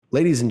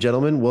Ladies and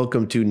gentlemen,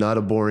 welcome to Not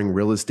a Boring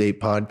Real Estate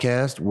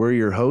Podcast. We're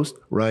your host,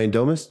 Ryan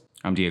Domas.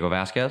 I'm Diego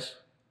Vasquez.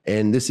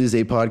 And this is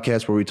a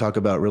podcast where we talk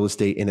about real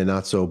estate in a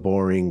not so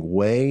boring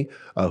way.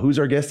 Who's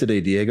our guest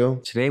today, Diego?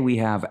 Today we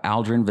have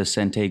Aldrin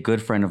Vicente,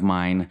 good friend of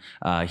mine.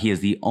 He is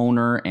the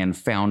owner and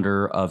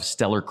founder of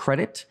Stellar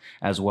Credit,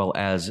 as well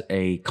as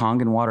a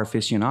Kangen water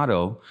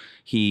aficionado.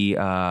 He,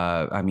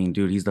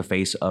 he's the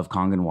face of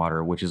Kangen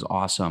water, which is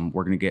awesome.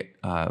 We're going to get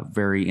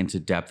very into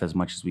depth as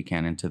much as we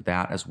can into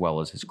that, as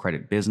well as his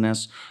credit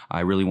business.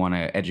 I really want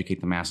to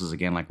educate the masses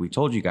again. Like we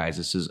told you guys,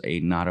 this is a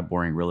not a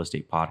boring real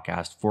estate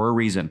podcast for a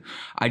reason.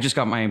 I just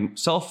got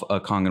myself a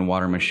Kangen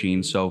water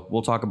machine, so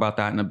we'll talk about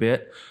that in a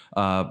bit.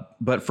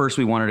 But first,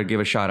 we wanted to give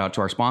a shout out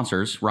to our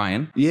sponsors.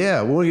 Ryan?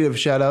 Yeah, we want to give a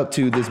shout out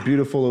to this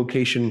beautiful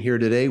location here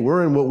today.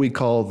 We're in what we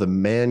call the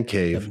Man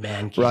Cave. The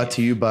Man Cave. Brought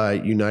to you by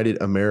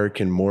United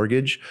American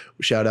Mortgage.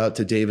 Shout out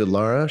to David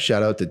Lara.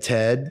 Shout out to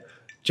Ted.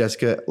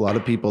 Jessica, a lot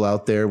of people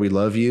out there. We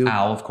love you.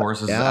 Al, of course,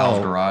 this is Al's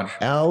garage.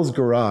 Al's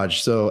garage.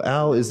 So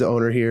Al is the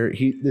owner here.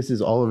 This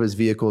is all of his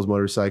vehicles,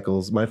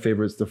 motorcycles. My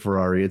favorite's the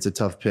Ferrari. It's a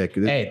tough pick.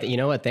 Hey, you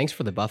know what? Thanks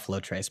for the Buffalo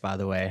Trace, by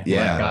the way. Yeah.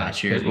 Oh my God,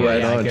 cheers.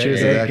 Right on.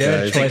 Cheers to that,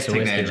 guys. Good choice of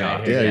Take whiskey. the edge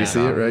off. Yeah, you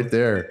see it right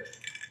there.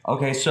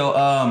 Okay,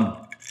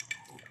 so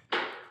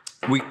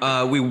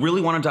we really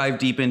want to dive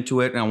deep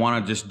into it, and I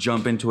want to just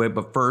jump into it.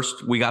 But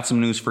first, we got some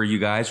news for you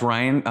guys.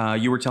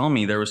 Ryan, you were telling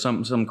me there was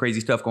some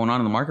crazy stuff going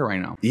on in the market right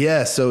now.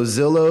 Yeah, so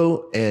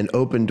Zillow and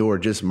Open Door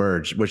just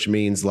merged, which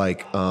means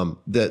like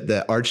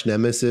the arch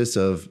nemesis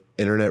of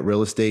internet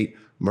real estate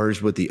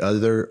merged with the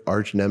other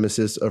arch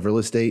nemesis of real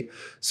estate.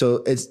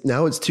 So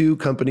it's two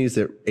companies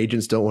that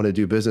agents don't want to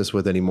do business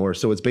with anymore.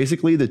 So it's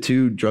basically the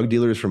two drug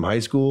dealers from high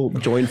school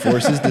joined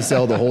forces to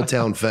sell the whole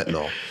town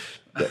fentanyl.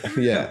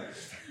 Yeah.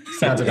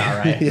 Sounds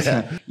about right.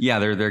 Yeah,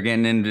 they're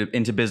getting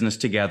into business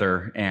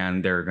together,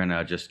 and they're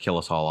gonna just kill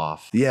us all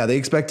off. Yeah, they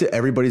expect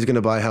everybody's going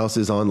to buy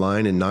houses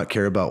online and not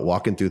care about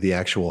walking through the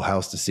actual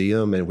house to see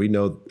them. And we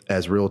know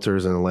as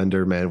realtors and a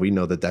lender, man, we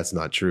know that that's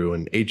not true.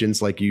 And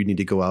agents like you need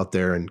to go out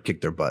there and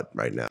kick their butt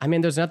right now. I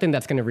mean, there's nothing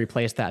that's going to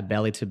replace that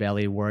belly to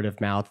belly, word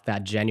of mouth,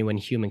 that genuine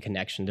human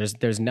connection.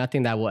 There's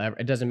nothing that will ever,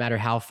 it doesn't matter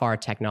how far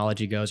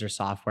technology goes or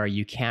software,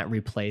 you can't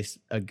replace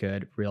a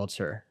good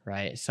realtor,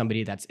 right?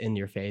 Somebody that's in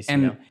your face.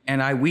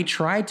 We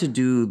tried to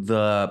do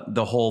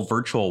the whole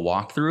virtual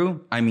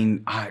walkthrough. I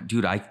mean,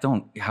 dude, I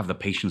don't have the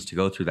patience to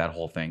go through that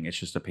whole thing. It's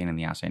just a pain in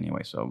the ass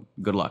anyway. So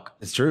good luck.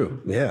 It's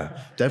true. Yeah,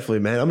 definitely,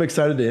 man. I'm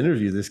excited to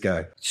interview this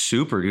guy.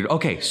 Super, dude.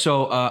 Okay,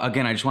 so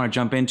again, I just want to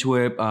jump into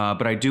it,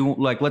 but I do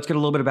let's get a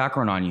little bit of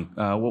background on you.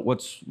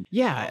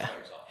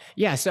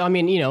 Yeah. So, I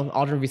mean,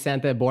 Aldrin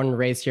Vicente, born and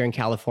raised here in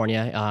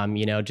California,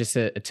 just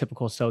a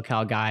typical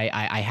SoCal guy.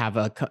 I have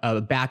a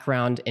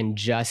background in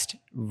just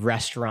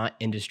restaurant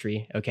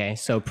industry. Okay.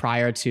 So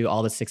prior to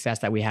all the success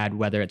that we had,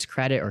 whether it's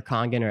credit or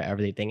Kangen or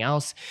everything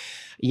else,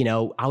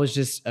 I was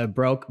just a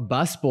broke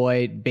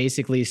busboy,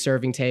 basically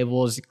serving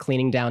tables,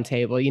 cleaning down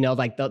table,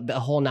 like the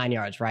whole 9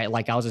 yards, right?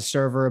 Like I was a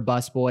server,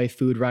 busboy,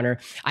 food runner.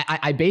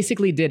 I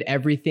basically did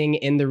everything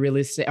in the real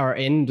estate or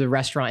in the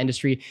restaurant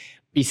industry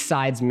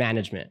besides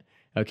management.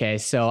 Okay,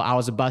 so I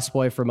was a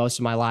busboy for most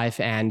of my life,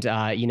 and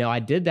I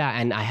did that,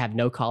 and I have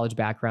no college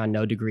background,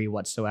 no degree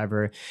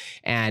whatsoever,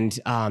 and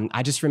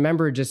I just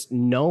remember just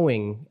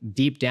knowing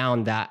deep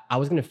down that I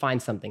was going to find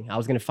something. I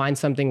was going to find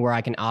something where I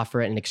can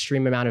offer an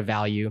extreme amount of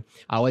value.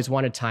 I always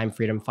wanted time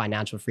freedom,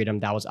 financial freedom.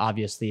 That was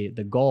obviously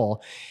the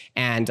goal,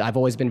 and I've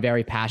always been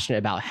very passionate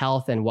about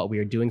health and what we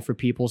are doing for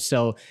people.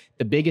 So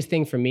the biggest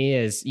thing for me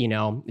is,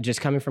 just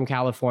coming from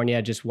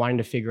California, just wanting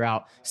to figure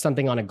out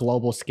something on a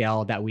global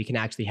scale that we can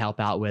actually help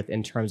out with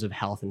in terms of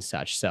health and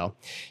such. So,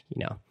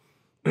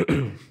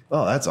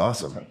 Oh, that's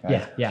awesome.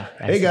 Yeah.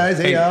 Hey guys.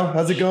 Hey Al.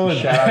 How's it going?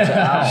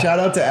 Shout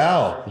out to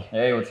Al.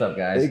 Hey, what's up,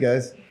 guys? Hey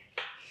guys.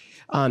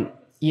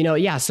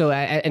 So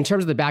in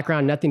terms of the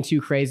background, nothing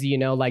too crazy,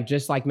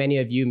 just like many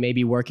of you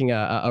maybe working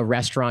a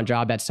restaurant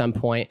job at some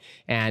point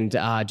and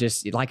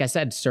just like I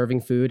said,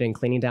 serving food and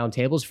cleaning down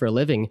tables for a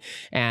living.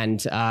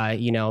 And,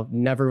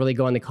 never really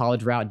going the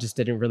college route, just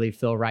didn't really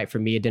feel right for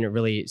me. It didn't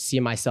really see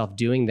myself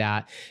doing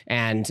that.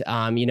 And,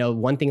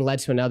 one thing led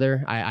to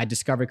another. I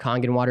discovered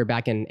Kangen water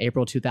back in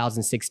April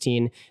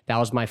 2016. That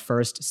was my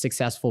first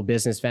successful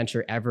business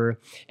venture ever.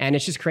 And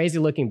it's just crazy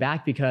looking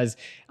back because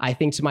I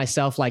think to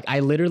myself, like I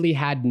literally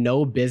had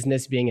no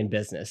business being in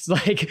business.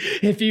 Like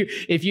if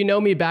you know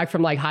me back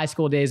from like high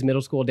school days,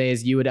 middle school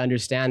days, you would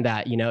understand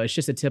that, it's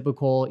just a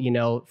typical,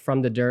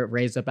 from the dirt,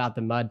 raised up out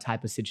the mud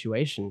type of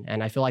situation.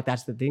 And I feel like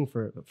that's the thing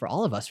for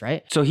all of us,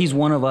 right? So he's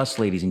one of us,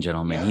 ladies and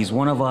gentlemen. Yeah. He's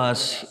one of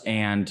us.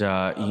 And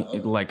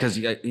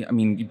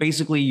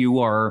basically you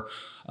are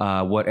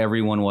what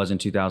everyone was in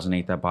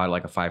 2008 that bought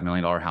like a $5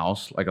 million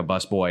house, like a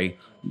busboy,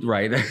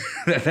 right?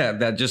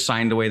 that just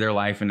signed away their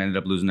life and ended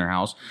up losing their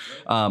house.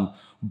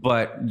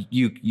 But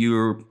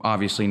you're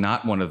obviously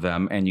not one of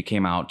them, and you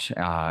came out,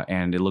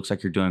 and it looks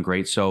like you're doing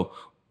great. So,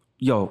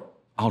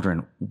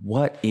 Aldrin,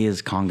 what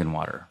is Kangen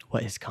water?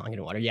 What is Kangen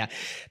water? Yeah,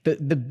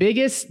 the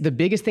biggest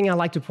thing I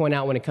like to point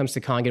out when it comes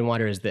to Kangen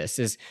water is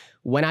this: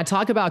 When I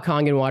talk about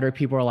Kangen water,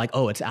 people are like,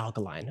 "Oh, it's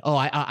alkaline. Oh,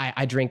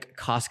 I drink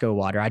Costco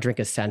water. I drink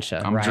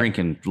Essentia. I'm right?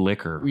 drinking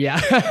liquor." Yeah.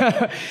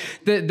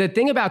 The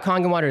thing about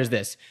Kangen water is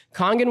this: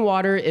 Kangen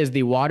water is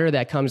the water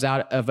that comes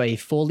out of a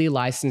fully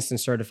licensed and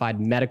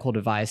certified medical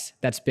device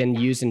that's been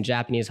used in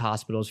Japanese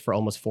hospitals for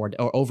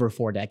over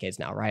 4 decades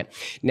now. Right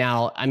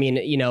now, I mean,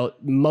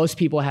 most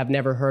people have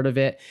never heard of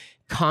it.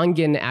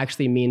 Kangen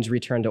actually means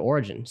return to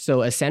origin.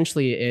 So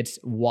essentially it's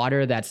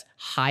water that's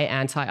high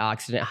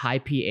antioxidant, high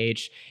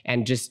pH,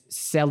 and just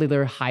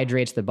cellular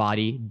hydrates the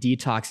body,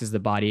 detoxes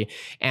the body.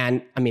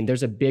 And I mean,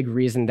 there's a big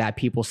reason that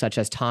people such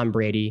as Tom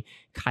Brady,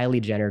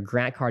 Kylie Jenner,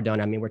 Grant Cardone,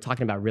 I mean, we're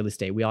talking about real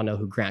estate. We all know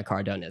who Grant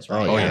Cardone is,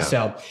 right? Oh, yeah.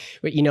 So,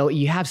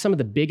 you have some of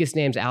the biggest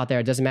names out there.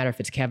 It doesn't matter if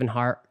it's Kevin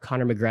Hart,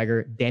 Conor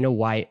McGregor, Dana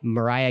White,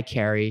 Mariah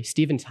Carey,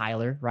 Steven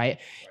Tyler, right?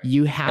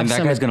 You have And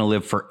that guy's going to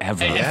live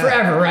forever.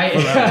 forever, right? For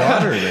that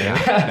water,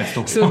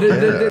 man. So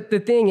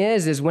the thing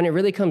is when it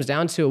really comes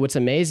down to it, what's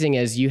amazing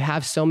is you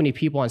have so many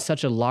people on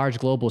such a large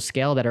global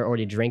scale that are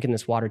already drinking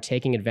this water,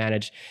 taking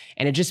advantage.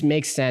 And it just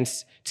makes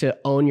sense to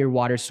own your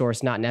water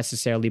source, not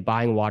necessarily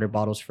buying water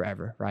bottles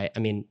forever, right? I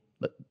mean,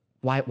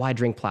 why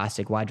drink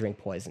plastic? Why drink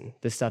poison?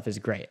 This stuff is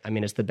great. I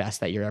mean, it's the best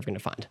that you're ever going to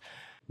find.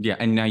 Yeah.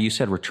 And now you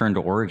said return to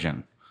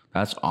origin.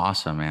 That's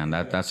awesome, man.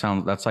 That's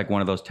like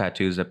one of those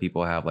tattoos that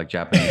people have, like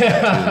Japanese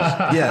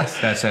tattoos.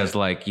 Yes. That says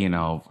like, I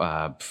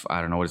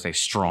don't know what to say,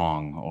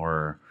 strong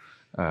or.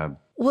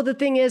 Well, the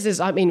thing is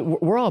I mean,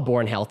 we're all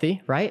born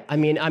healthy, right? I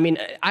mean,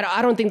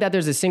 I don't think that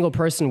there's a single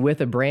person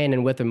with a brain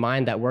and with a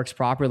mind that works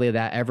properly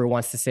that ever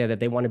wants to say that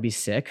they want to be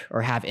sick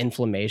or have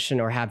inflammation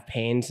or have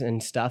pains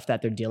and stuff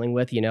that they're dealing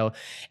with,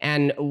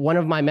 And one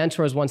of my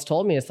mentors once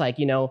told me, it's like,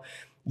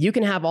 you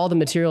can have all the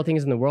material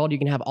things in the world, you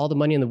can have all the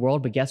money in the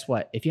world, but guess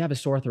what? If you have a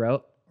sore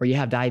throat or you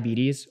have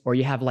diabetes or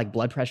you have like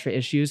blood pressure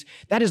issues,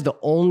 that is the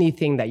only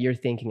thing that you're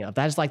thinking of.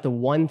 That is like the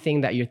one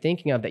thing that you're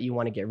thinking of that you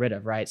want to get rid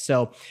of, right?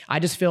 So I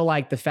just feel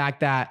like the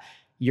fact that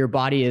your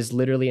body is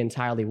literally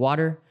entirely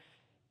water,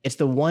 it's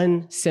the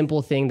one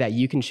simple thing that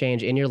you can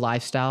change in your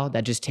lifestyle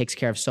that just takes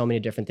care of so many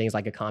different things,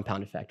 like a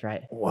compound effect,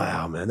 right?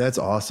 Wow, man, that's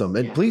awesome.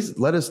 And please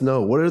let us know,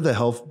 what are the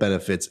health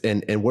benefits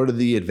and what are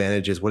the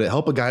advantages? Would it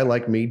help a guy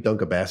like me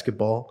dunk a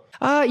basketball?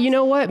 You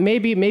know what?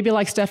 Maybe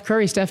like Steph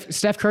Curry.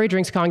 Steph Curry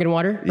drinks Kangen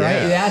water,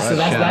 right? Yeah. So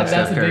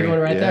that's a big one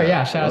right there.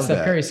 Yeah. Shout out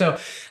Steph Curry. So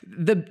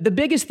the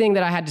biggest thing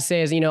that I had to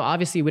say is,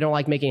 obviously we don't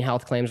like making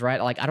health claims, right?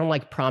 Like I don't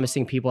like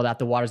promising people that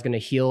the water is going to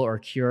heal or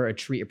cure or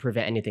treat or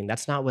prevent anything.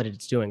 That's not what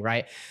it's doing,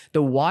 right?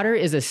 The water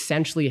is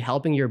essentially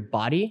helping your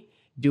body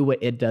do what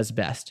it does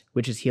best,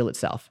 which is heal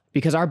itself,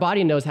 because our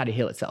body knows how to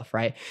heal itself,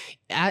 right?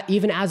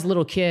 Even as a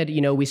little kid,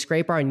 we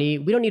scrape our knee.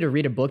 We don't need to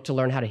read a book to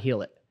learn how to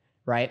heal it.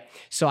 Right?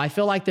 So I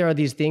feel like there are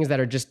these things that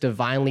are just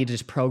divinely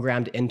just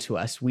programmed into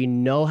us. We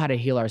know how to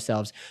heal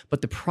ourselves.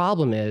 But the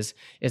problem is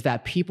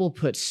that people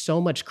put so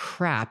much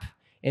crap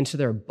into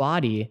their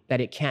body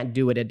that it can't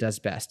do what it does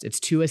best. It's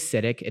too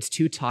acidic. It's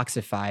too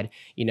toxified.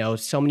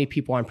 So many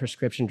people on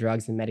prescription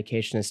drugs and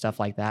medication and stuff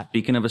like that.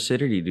 Speaking of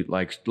acidity, dude,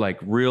 like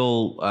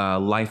real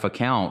life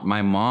account,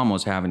 my mom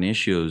was having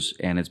issues,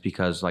 and it's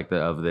because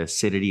of the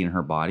acidity in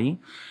her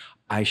body.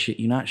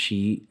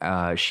 She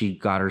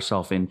got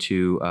herself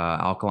into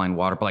alkaline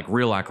water, but like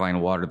real alkaline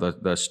water.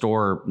 The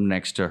store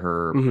next to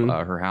her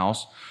her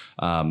house,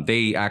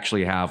 they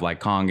actually have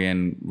like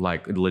Kangen,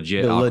 like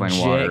legit alkaline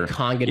water.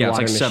 Kangen yeah, it's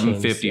water like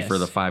 $7.50 yes. for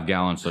the 5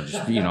 gallons. So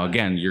just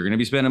again, you're gonna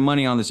be spending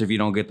money on this if you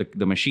don't get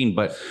the machine.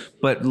 But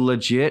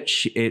legit,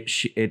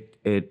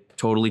 it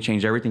totally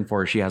changed everything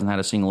for her. She hasn't had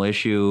a single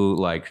issue,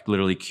 like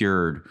literally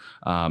cured.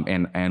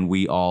 And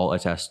we all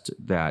attest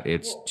that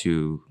it's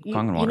to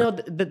Kangen water.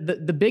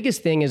 The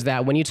biggest thing is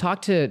that when you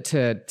talk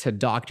to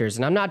doctors,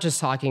 and I'm not just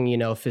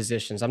talking,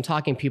 physicians, I'm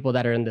talking people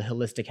that are in the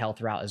holistic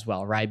health route as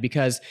well, right?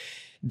 Because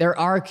there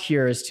are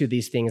cures to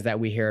these things that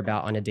we hear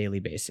about on a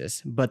daily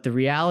basis. But the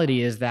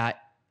reality is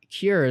that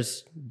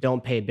cures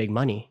don't pay big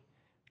money.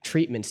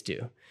 Treatments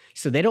do.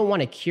 So they don't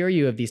want to cure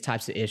you of these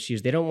types of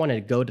issues. They don't want to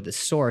go to the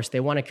source. They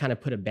want to kind of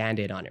put a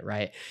Band-Aid on it,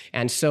 right?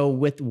 And so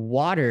with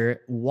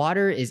water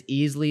is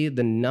easily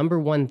the number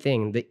one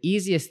thing, the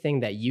easiest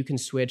thing that you can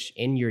switch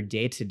in your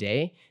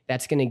day-to-day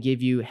that's going to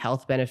give you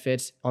health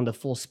benefits on the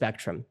full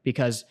spectrum.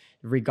 Because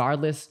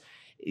regardless,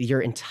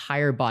 your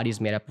entire body is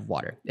made up of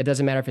water. It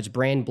doesn't matter if it's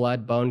brain,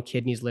 blood, bone,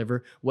 kidneys,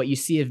 liver. What you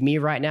see of me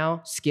right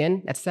now,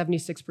 skin, that's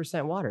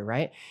 76% water,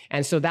 right?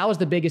 And so that was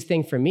the biggest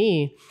thing for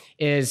me,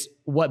 is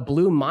what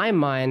blew my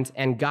mind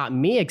and got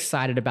me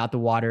excited about the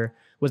water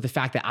was the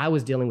fact that I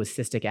was dealing with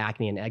cystic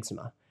acne and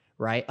eczema,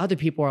 right? Other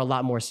people are a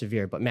lot more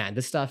severe, but man,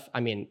 this stuff,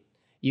 I mean,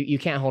 you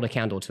can't hold a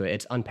candle to it.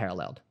 It's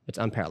unparalleled. It's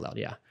unparalleled,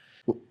 yeah.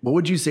 What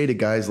would you say to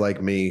guys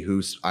like me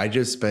I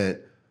just spent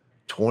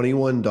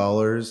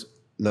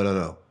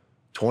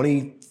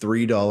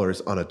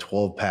 $23 on a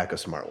 12-pack of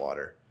Smart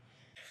Water?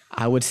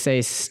 I would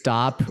say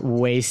stop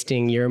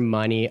wasting your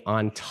money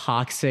on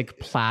toxic,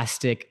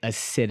 plastic,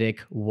 acidic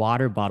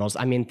water bottles.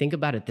 I mean, think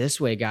about it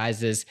this way,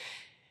 guys, is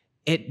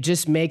it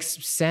just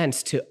makes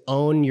sense to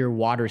own your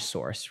water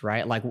source,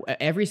 right? Like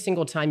every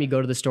single time you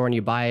go to the store and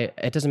you buy it,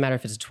 it doesn't matter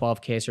if it's a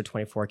 12 case or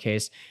 24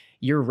 case,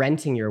 you're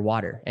renting your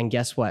water. And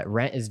guess what?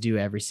 Rent is due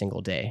every single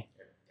day.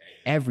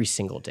 Every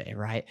single day,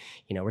 right?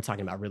 We're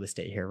talking about real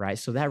estate here, right?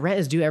 So that rent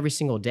is due every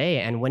single day.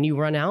 And when you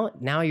run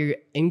out, now you're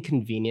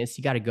inconvenienced.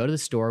 You got to go to the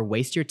store,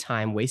 waste your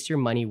time, waste your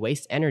money,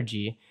 waste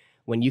energy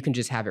when you can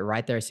just have it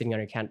right there sitting on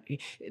your counter.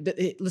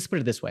 Let's put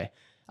it this way.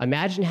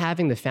 Imagine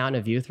having the fountain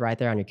of youth right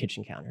there on your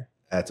kitchen counter.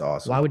 That's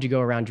awesome. Why would you go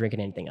around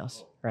drinking anything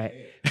else, right?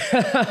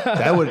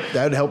 that would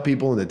help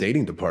people in the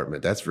dating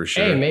department. That's for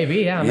sure. Hey, maybe,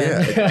 yeah,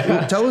 man.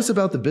 Yeah. Tell us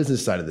about the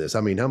business side of this. I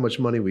mean, how much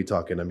money are we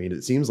talking? I mean,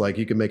 it seems like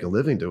you can make a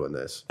living doing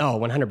this. Oh,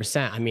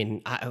 100%. I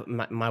mean,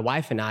 my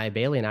wife and I,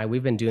 Bailey and I,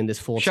 we've been doing this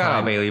full time. Shout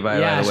out Bailey, by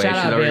the way. Shout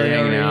out Bailey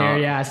over here.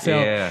 Yeah. So,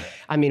 yeah.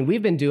 I mean,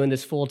 we've been doing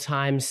this full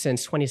time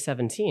since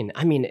 2017.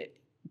 I mean,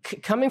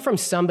 coming from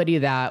somebody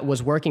that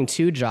was working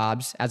 2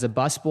 jobs as a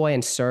busboy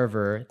and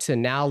server to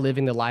now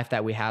living the life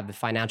that we have, the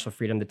financial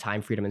freedom, the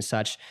time freedom and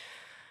such,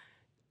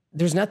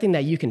 there's nothing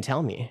that you can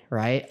tell me,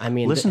 right? I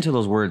mean, listen to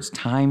those words,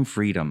 time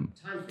freedom.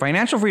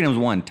 Financial freedom is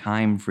one,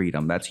 time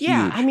freedom. That's huge.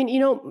 Yeah, I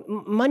mean,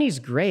 money's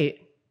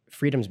great.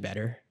 Freedom's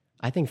better.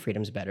 I think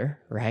freedom's better,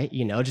 right?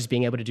 Just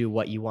being able to do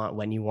what you want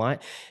when you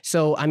want.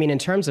 So, I mean, in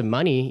terms of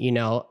money,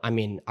 I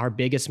mean, our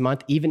biggest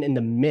month, even in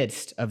the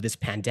midst of this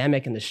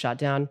pandemic and the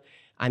shutdown,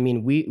 I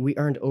mean, we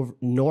earned over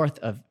north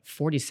of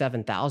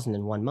 47,000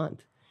 in 1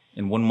 month.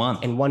 In 1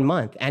 month. In 1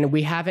 month, and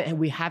we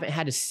haven't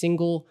had a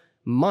single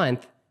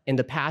month in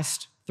the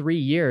past 3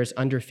 years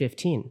under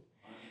 15.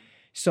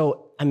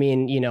 So, I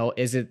mean,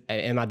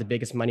 am I the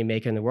biggest money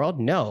maker in the world?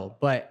 No,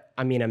 but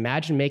I mean,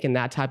 imagine making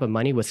that type of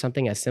money with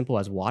something as simple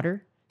as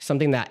water,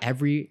 something that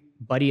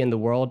everybody in the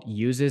world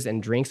uses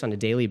and drinks on a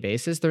daily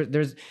basis.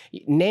 There's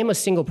name a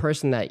single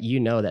person that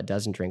that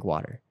doesn't drink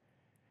water,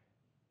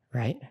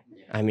 right?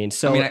 I mean,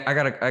 I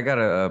got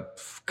a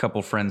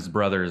couple friends,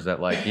 brothers that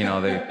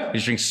they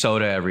just drink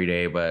soda every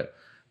day, but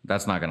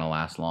that's not gonna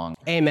last long.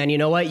 Hey man, you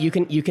know what? You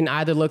can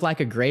either look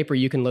like a grape or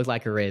you can look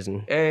like a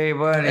raisin. Hey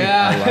buddy,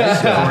 I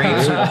like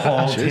grapes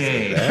all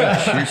day.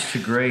 Cheers to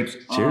grapes.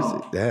 Cheers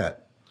to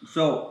that.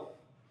 So,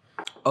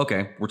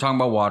 okay, we're talking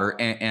about water,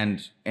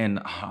 and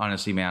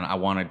honestly, man, I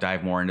want to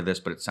dive more into this,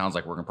 but it sounds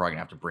like we're probably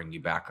gonna have to bring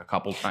you back a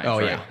couple times. Oh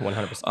right? yeah,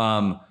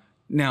 100%.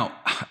 Now,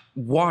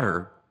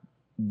 water.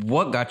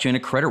 What got you into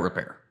credit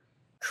repair?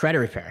 Credit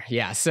repair.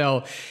 Yeah.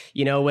 So,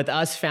 with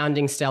us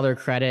founding Stellar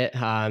Credit,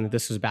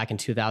 this was back in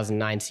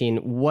 2019.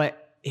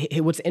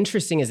 What's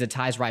interesting is it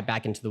ties right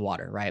back into the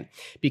water, right?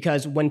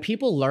 Because when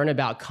people learn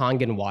about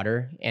Kangen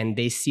water and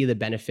they see the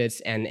benefits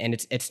and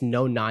it's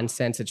no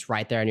nonsense, it's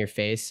right there in your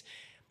face.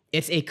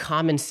 It's a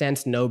common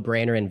sense, no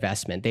brainer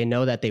investment. They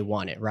know that they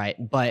want it, right?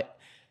 But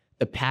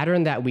the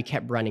pattern that we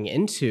kept running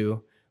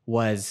into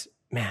was,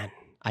 man,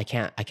 I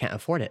can't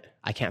afford it.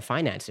 I can't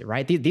finance it,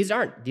 right? These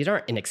aren't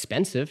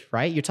inexpensive,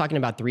 right? You're talking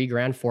about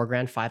 $3,000,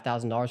 $4,000,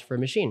 $5,000 for a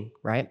machine,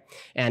 right?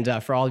 And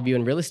for all of you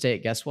in real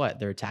estate, guess what?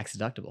 They're tax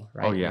deductible,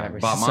 right? Oh yeah,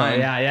 Right? bought mine.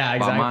 Yeah,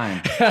 exactly.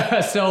 Bought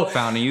mine. So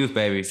found a youth,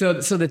 baby. So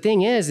the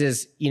thing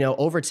is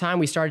over time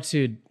we started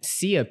to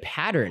see a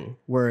pattern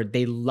where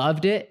they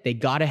loved it, they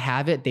got to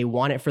have it, they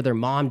want it for their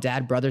mom,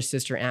 dad, brother,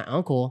 sister, aunt,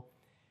 uncle,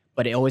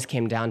 but it always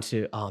came down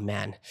to, oh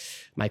man,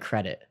 my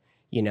credit.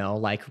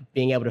 Like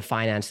being able to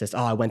finance this.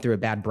 Oh, I went through a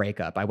bad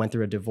breakup. I went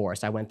through a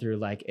divorce. I went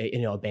through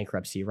a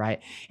bankruptcy,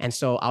 right? And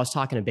so I was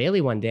talking to Bailey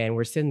one day and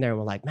we're sitting there and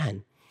we're like,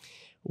 man,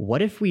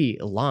 what if we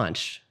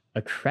launch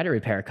a credit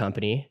repair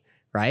company,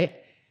 right?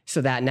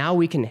 So that now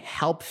we can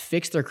help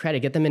fix their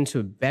credit, get them into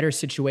a better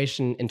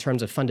situation in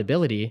terms of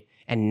fundability.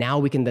 And now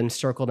we can then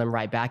circle them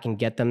right back and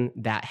get them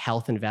that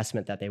health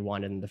investment that they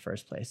wanted in the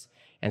first place.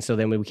 And so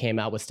then we came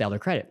out with Stellar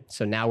Credit.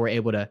 So now we're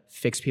able to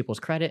fix people's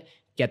credit,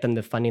 get them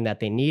the funding that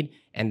they need,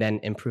 and then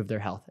improve their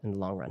health in the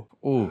long run.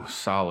 Ooh,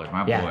 solid,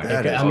 my boy.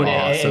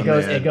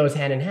 It goes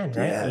hand in hand,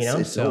 right?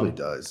 Yes, it totally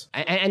does.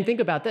 And think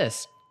about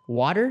this: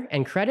 water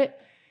and credit.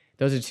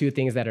 Those are 2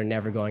 things that are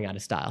never going out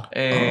of style.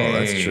 Hey,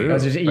 that's true.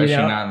 Especially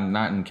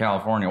not in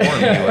California or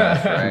the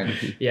US,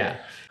 right? Yeah.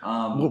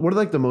 What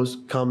are the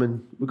most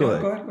common? Go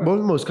ahead. What are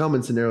the most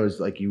common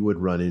scenarios you would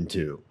run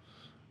into?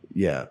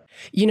 Yeah.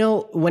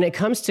 When it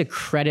comes to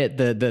credit,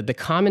 the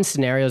common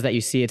scenarios that you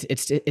see,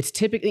 it's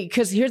typically,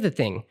 because here's the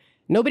thing: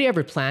 nobody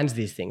ever plans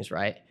these things,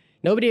 right?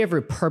 Nobody ever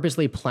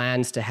purposely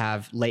plans to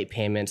have late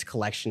payments,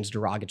 collections,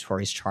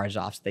 derogatories,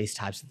 charge-offs, these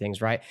types of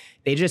things, right?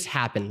 They just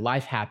happen.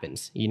 Life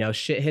happens.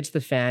 Shit hits the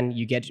fan.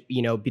 You get,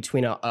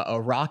 between a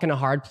rock and a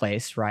hard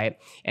place, right?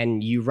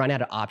 And you run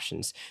out of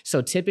options.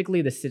 So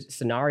typically the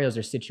scenarios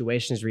or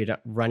situations we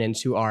run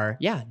into are,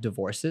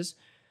 divorces,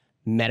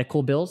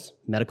 medical bills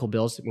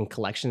and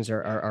collections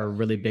are a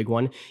really big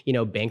one.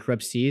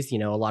 Bankruptcies, a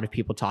lot of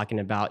people talking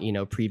about,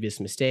 previous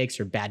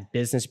mistakes or bad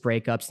business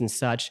breakups and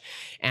such.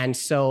 And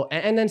so,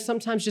 and then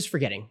sometimes just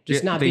forgetting,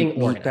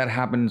 being organized. That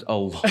happens a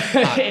lot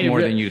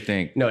more than you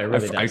think. No, it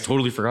really does. I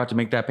totally forgot to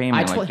make that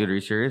payment. Dude, are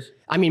you serious?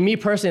 I mean, me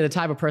personally, the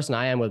type of person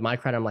I am with my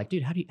credit, I'm like,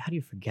 dude, how do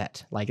you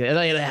forget? How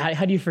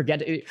do you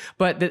forget?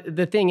 But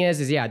the thing is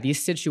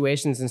these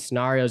situations and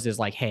scenarios is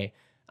like, hey,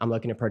 I'm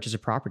looking to purchase a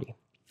property.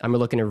 I'm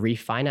looking to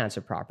refinance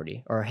a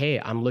property, or hey,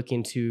 I'm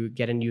looking to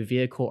get a new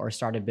vehicle or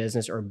start a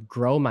business or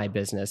grow my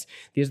business.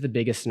 These are the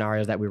biggest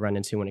scenarios that we run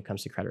into when it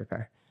comes to credit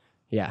repair.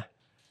 Yeah.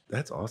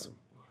 That's awesome.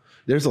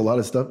 There's a lot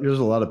of stuff. There's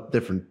a lot of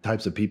different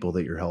types of people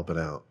that you're helping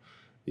out.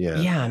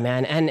 Yeah. Yeah,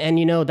 man. And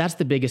you know, that's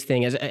the biggest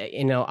thing is,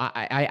 you know,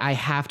 I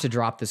have to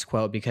drop this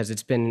quote because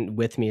it's been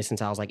with me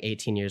since I was like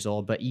 18 years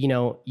old. But, you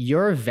know,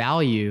 your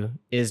value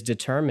is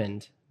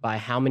determined by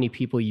how many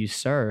people you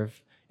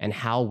serve and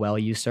how well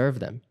you serve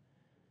them.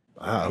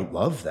 I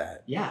love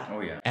that. Yeah.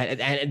 Oh yeah.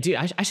 And dude,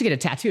 I should get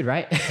it tattooed,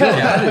 right?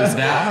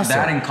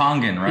 That in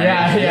Kangen, right?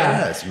 Yeah.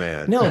 Yes,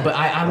 man. No, but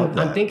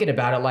I'm thinking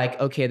about it like,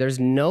 okay, there's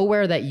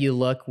nowhere that you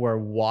look where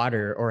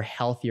water or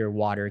healthier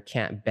water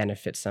can't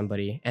benefit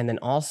somebody. And then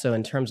also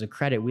in terms of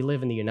credit, we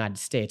live in the United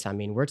States. I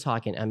mean, we're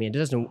talking, I mean,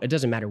 it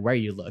doesn't matter where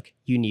you look,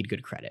 you need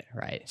good credit,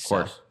 right? Of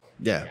course.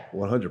 Yeah,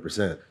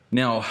 100%.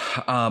 Now,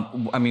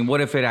 I mean,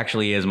 what if it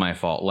actually is my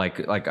fault?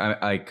 Like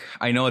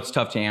I know it's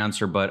tough to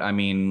answer, but I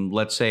mean,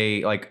 let's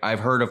say like I've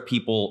heard of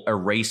people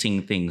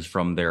erasing things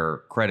from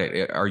their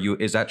credit.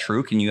 Is that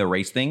true? Can you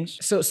erase things?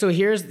 So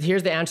here's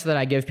the answer that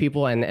I give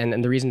people,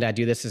 and the reason that I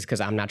do this is because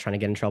I'm not trying to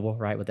get in trouble,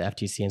 right, with the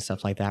FTC and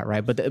stuff like that,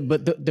 right?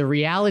 But the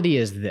reality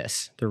is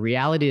this. The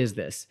reality is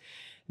this.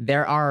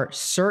 There are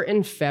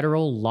certain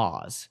federal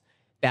laws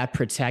that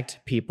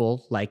protect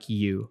people like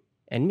you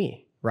and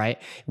me.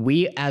 Right?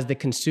 We as the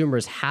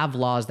consumers have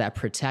laws that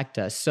protect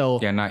us. So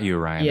yeah, not you,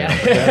 Ryan.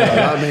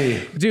 Yeah. Not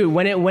me. Dude,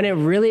 when it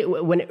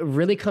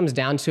really comes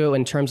down to it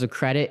in terms of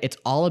credit, it's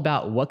all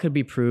about what could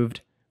be proved,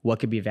 what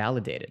could be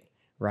validated,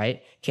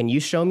 right? Can you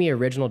show me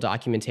original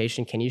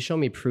documentation? Can you show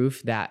me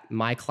proof that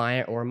my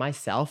client or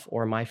myself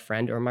or my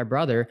friend or my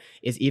brother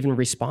is even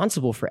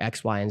responsible for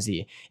X, Y, and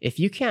Z? If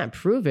you can't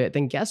prove it,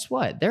 then guess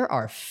what? There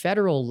are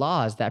federal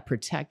laws that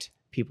protect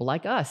people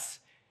like us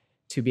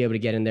to be able to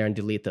get in there and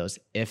delete those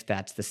if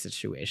that's the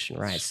situation,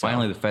 right?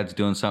 Finally, the Fed's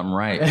doing something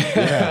right.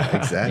 Yeah,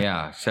 exactly.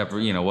 Yeah, except for,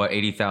 you know what,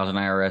 80,000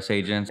 IRS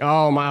agents.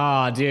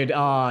 Dude.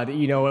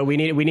 You know what? We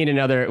need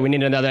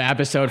another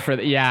episode for.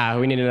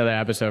 We need another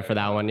episode for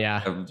that one.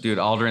 Yeah. Dude,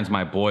 Aldrin's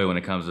my boy when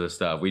it comes to this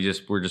stuff. We're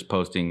just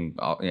posting.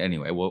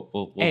 Anyway,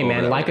 we'll hey go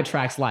man, over like that.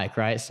 attracts like,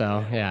 right?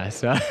 So yeah.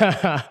 So.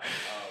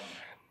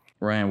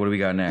 Ryan, what do we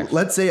got next?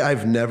 Let's say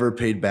I've never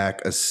paid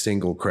back a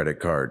single credit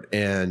card,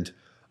 and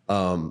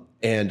I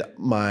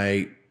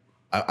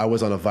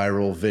was on a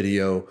viral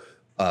video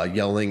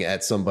yelling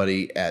at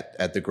somebody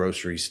at the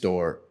grocery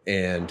store,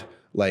 and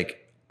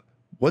like,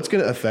 what's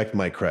going to affect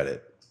my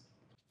credit?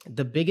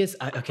 The biggest,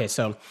 okay,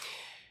 so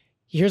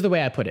here's the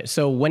way I put it.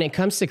 So when it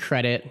comes to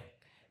credit,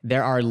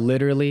 there are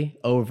literally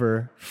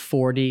over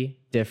 40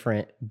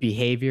 different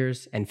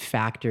behaviors and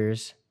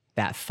factors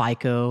that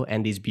FICO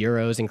and these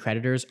bureaus and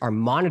creditors are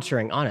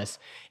monitoring on us.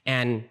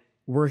 And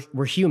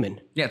we're human.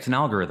 Yeah, it's an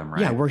algorithm,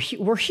 right? Yeah,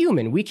 we're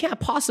human. We can't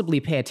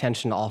possibly pay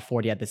attention to all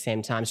 40 at the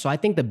same time. So I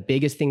think the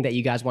biggest thing that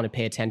you guys want to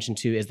pay attention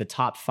to is the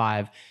top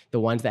 5, the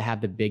ones that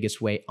have the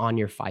biggest weight on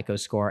your FICO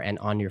score and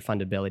on your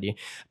fundability.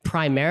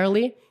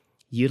 Primarily,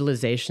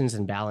 utilizations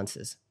and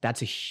balances.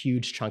 That's a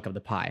huge chunk of the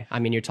pie. I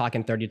mean, you're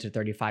talking 30 to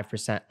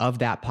 35% of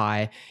that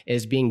pie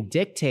is being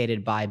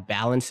dictated by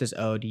balances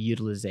owed,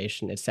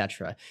 utilization,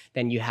 etc.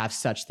 Then you have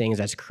such things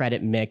as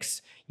credit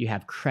mix, you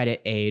have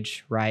credit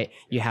age, right?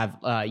 You have,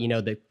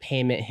 the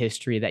payment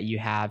history that you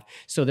have.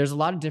 So there's a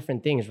lot of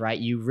different things, right?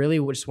 You really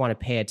would just want to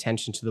pay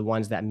attention to the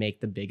ones that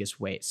make the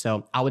biggest weight.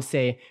 So I would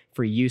say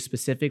for you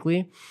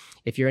specifically,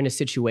 if you're in a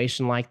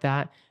situation like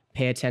that,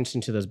 pay attention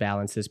to those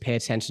balances, pay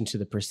attention to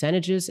the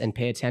percentages, and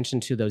pay attention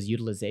to those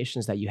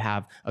utilizations that you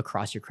have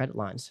across your credit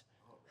lines.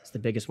 That's the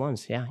biggest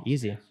ones. Yeah,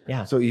 easy.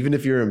 Yeah. So even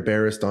if you're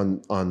embarrassed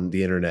on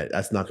the internet,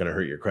 that's not going to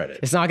hurt your credit.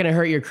 It's not going to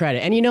hurt your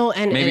credit. And,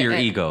 and maybe your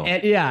ego.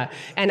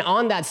 And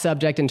on that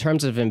subject, in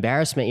terms of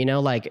embarrassment,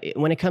 like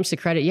when it comes to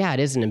credit, yeah,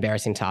 it is an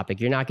embarrassing topic.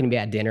 You're not going to be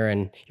at dinner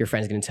and your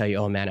friend's going to tell you,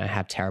 oh man, I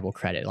have terrible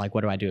credit. Like,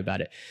 what do I do about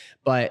it?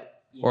 But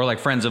or like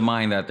friends of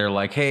mine that they're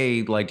like,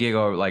 hey, like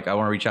Diego, like I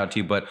want to reach out to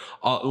you, but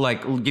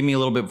like give me a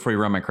little bit before you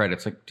run my credit.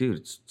 It's like, dude,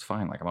 it's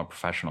fine. Like I'm a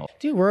professional.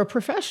 Dude, we're a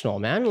professional,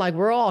 man. Like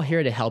we're all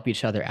here to help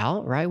each other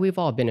out, right? We've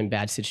all been in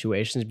bad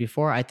situations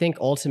before. I think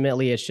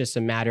ultimately it's just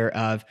a matter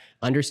of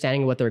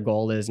understanding what their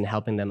goal is and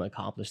helping them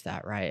accomplish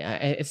that, right?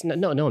 It's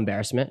no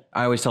embarrassment.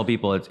 I always tell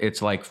people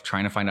it's like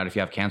trying to find out if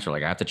you have cancer.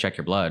 Like I have to check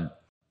your blood.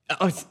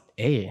 Oh,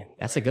 hey,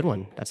 that's a good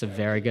one. That's a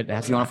very good. Do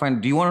you want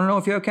to know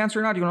if you have cancer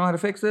or not? Do you want to know how to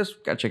fix this?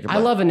 Gotta check your blood.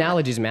 I love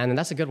analogies, man, and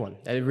that's a good one.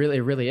 It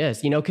really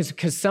is.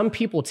 Because some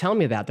people tell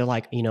me that they're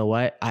like, you know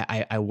what,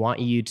 I want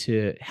you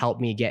to help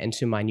me get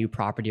into my new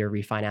property or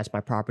refinance my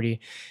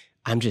property.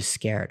 I'm just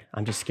scared.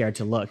 I'm just scared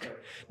to look.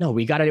 No,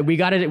 we gotta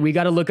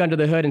look under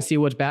the hood and see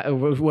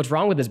what's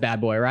wrong with this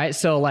bad boy, right?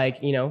 So like,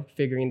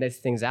 figuring these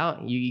things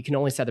out, you can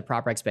only set the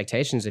proper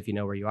expectations if you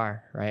know where you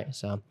are, right?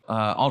 So,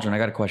 Aldrin, I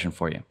got a question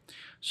for you.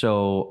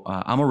 So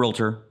I'm a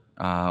realtor,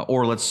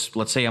 or let's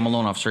say I'm a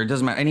loan officer. It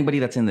doesn't matter, anybody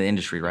that's in the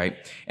industry, right?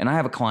 And I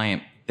have a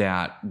client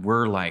that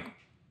we're like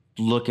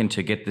looking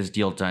to get this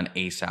deal done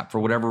ASAP. For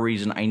whatever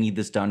reason, I need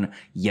this done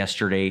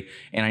yesterday,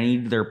 and I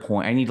need their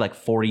point. I need like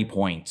 40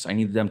 points. I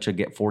need them to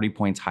get 40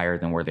 points higher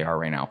than where they are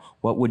right now.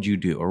 What would you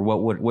do, or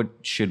what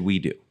should we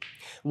do?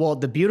 Well,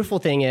 the beautiful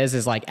thing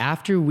is like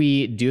after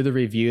we do the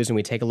reviews and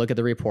we take a look at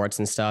the reports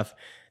and stuff,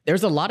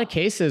 there's a lot of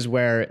cases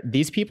where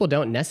these people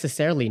don't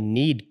necessarily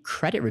need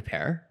credit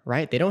repair,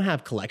 right? They don't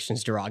have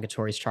collections,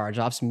 derogatories,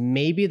 charge-offs.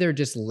 Maybe they're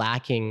just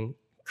lacking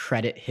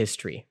credit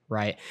history,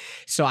 right?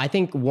 So I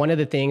think one of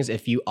the things,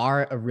 if you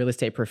are a real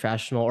estate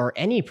professional or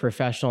any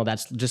professional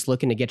that's just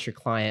looking to get your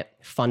client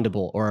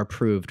fundable or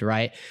approved,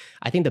 right?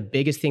 I think the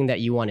biggest thing that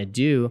you want to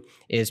do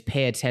is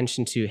pay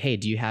attention to, hey,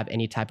 do you have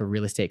any type of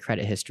real estate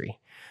credit history?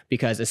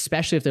 Because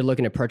especially if they're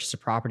looking to purchase a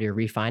property or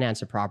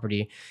refinance a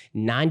property,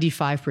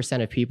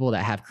 95% of people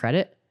that have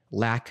credit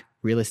lack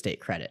real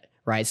estate credit,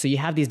 right? So you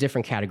have these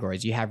different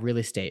categories. You have real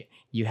estate,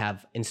 you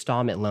have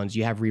installment loans,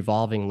 you have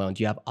revolving loans,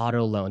 you have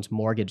auto loans,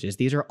 mortgages.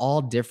 These are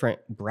all different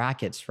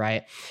brackets,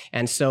 right?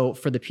 And so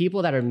for the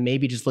people that are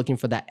maybe just looking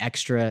for that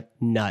extra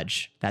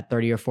nudge, that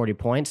 30 or 40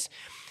 points,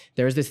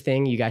 there's this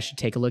thing, you guys should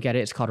take a look at it.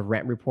 It's called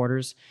Rent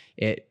Reporters.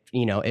 It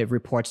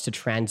reports to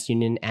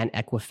TransUnion and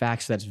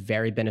Equifax. So that's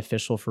very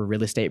beneficial for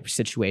real estate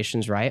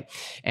situations, right?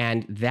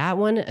 And that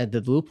one,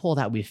 the loophole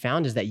that we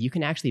found is that you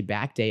can actually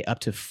backdate up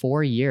to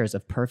 4 years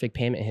of perfect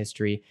payment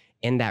history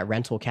in that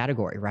rental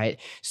category, right?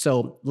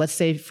 So let's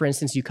say, for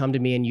instance, you come to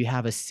me and you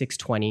have a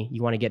 620,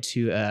 you want to get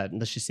to,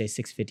 let's just say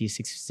 650,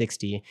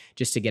 660,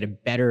 just to get a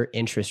better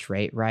interest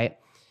rate, right?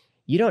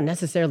 You don't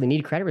necessarily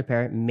need credit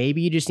repair.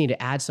 Maybe you just need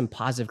to add some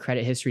positive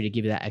credit history to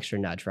give you that extra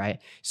nudge, right?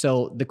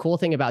 So the cool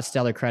thing about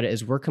Stellar Credit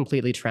is we're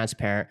completely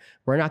transparent.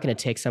 We're not going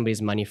to take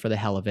somebody's money for the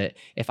hell of it.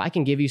 If I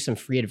can give you some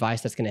free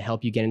advice that's going to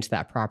help you get into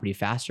that property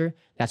faster,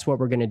 that's what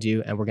we're going to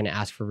do. And we're going to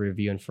ask for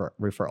review and for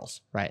referrals,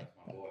 right?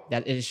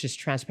 That is just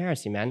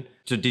transparency, man.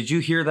 So did you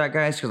hear that,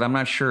 guys? Because I'm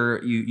not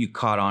sure you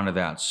caught on to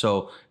that.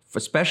 So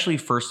especially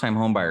first-time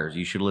home buyers,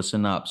 you should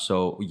listen up.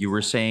 So you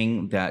were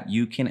saying that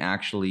you can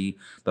actually,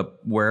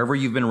 wherever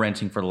you've been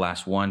renting for the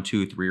last 1,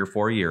 2, 3, or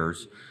 4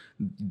 years,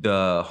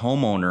 the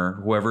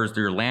homeowner, whoever is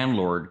their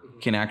landlord,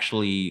 can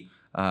actually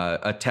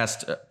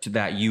attest to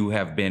that you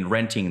have been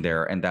renting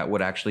there, and that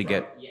would actually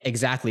get...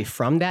 Exactly.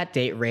 From that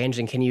date range,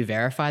 and can you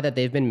verify that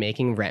they've been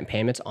making rent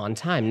payments on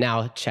time?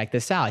 Now, check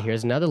this out.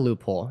 Here's another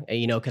loophole,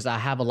 because I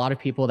have a lot of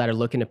people that are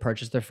looking to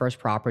purchase their first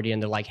property,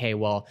 and they're like, hey,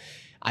 well,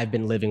 I've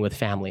been living with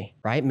family,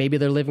 right? Maybe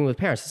they're living with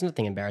parents. There's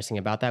nothing embarrassing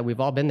about that. We've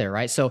all been there,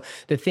 right? So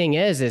the thing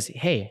is,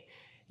 hey,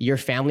 your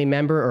family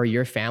member or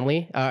your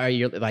family, or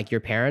your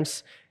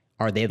parents,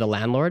 are they the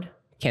landlord?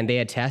 Can they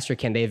attest or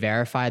can they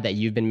verify that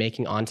you've been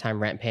making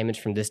on-time rent payments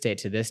from this date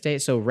to this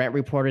date? So Rent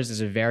Reporters is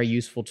a very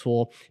useful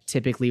tool.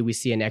 Typically, we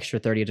see an extra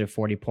 30 to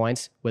 40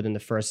 points within the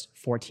first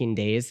 14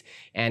 days.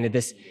 And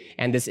this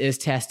is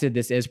tested,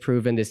 this is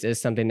proven, this is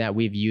something that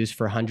we've used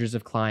for hundreds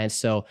of clients.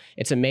 So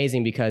it's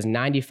amazing because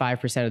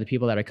 95% of the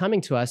people that are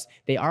coming to us,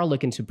 they are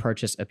looking to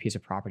purchase a piece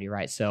of property,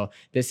 right? So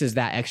this is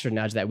that extra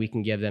nudge that we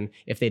can give them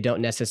if they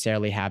don't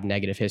necessarily have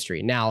negative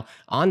history. Now,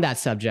 on that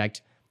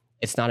subject,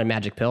 it's not a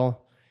magic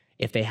pill.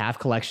 If they have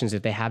collections,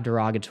 if they have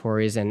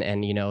derogatories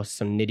and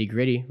some nitty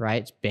gritty,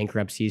 right?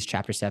 Bankruptcies,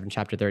 Chapter 7,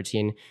 Chapter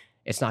 13,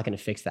 it's not going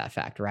to fix that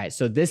fact, right?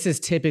 So this is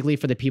typically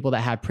for the people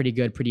that have pretty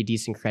good, pretty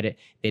decent credit.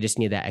 They just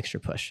need that extra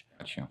push.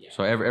 Gotcha.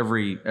 So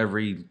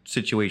every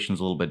situation is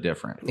a little bit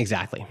different.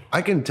 Exactly.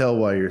 I can tell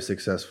why you're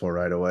successful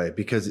right away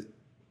because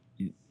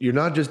you're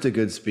not just a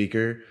good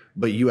speaker,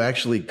 but you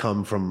actually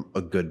come from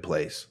a good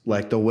place.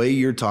 Like the way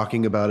you're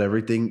talking about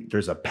everything,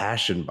 there's a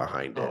passion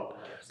behind it.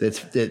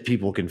 That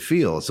people can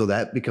feel, so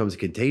that becomes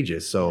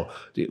contagious. So,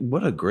 dude,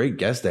 what a great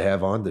guest to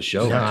have on the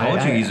show! No, I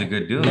told you he's a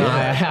good dude. No,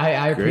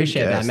 I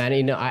appreciate that,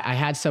 man. I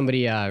had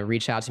somebody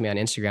reach out to me on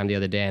Instagram the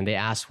other day, and they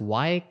asked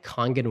why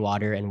Kangen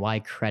water and why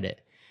credit.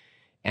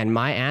 And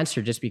my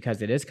answer, just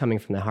because it is coming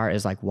from the heart,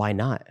 is like, why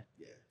not?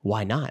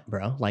 Why not,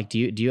 bro? Like, do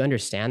you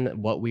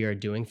understand what we are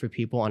doing for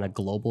people on a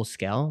global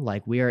scale?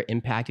 Like, we are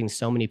impacting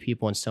so many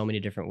people in so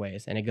many different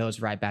ways, and it goes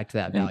right back to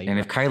that value. And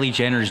if Kylie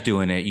Jenner's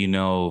doing it, you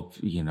know.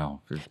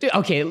 Dude,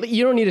 okay,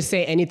 you don't need to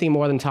say anything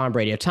more than Tom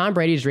Brady. If Tom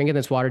Brady's drinking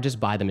this water, just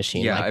buy the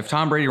machine. Yeah, if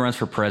Tom Brady runs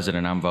for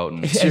president, I'm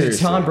voting.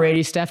 Tom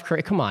Brady, Steph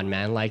Curry, come on,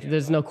 man. Like,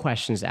 there's no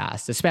questions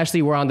asked.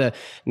 Especially we're on the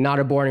Not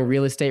a Boring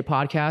Real Estate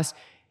podcast.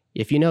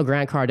 If you know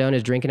Grant Cardone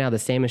is drinking out of the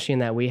same machine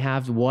that we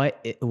have,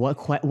 what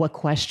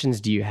questions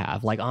do you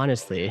have? Like,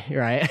 honestly,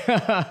 right?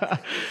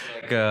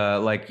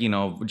 like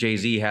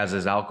Jay-Z has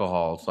his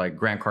alcohol. It's like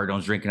Grant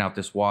Cardone's drinking out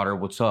this water.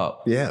 What's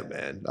up? Yeah,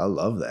 man, I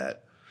love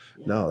that.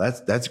 No,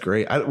 that's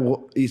great.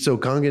 So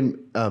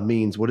Kangen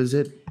means, what is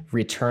it?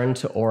 Return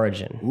to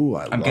origin. Ooh,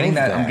 I'm getting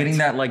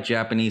that like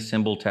Japanese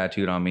symbol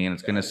tattooed on me, and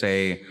it's gonna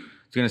say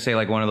It's gonna say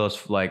like one of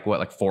those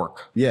like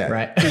fork. Yeah.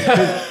 Right.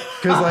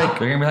 Because like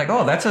They're gonna be like,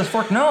 oh, that says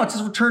fork. No, it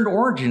says return to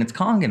origin. It's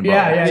Kangen, bro.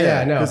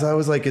 Yeah. No. Because I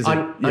was like,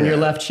 on your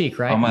left cheek,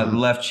 right? On my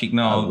left cheek.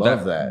 No, I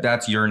love that.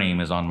 That's your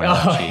name is on my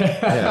left cheek.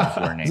 That's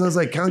your name. So I was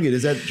like, Kangen,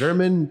 is that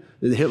German?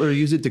 Did Hitler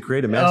use it to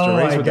create a master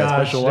race with that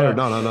special water?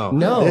 No.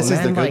 No, this man,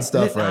 is the good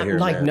stuff right here.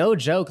 Like man. no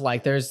joke.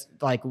 Like there's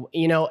like,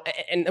 you know,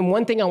 and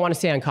one thing I want to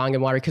say on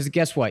Kangen water, because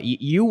guess what?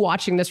 You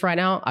watching this right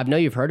now, I know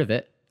you've heard of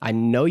it. I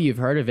know you've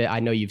heard of it. I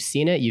know you've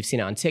seen it. You've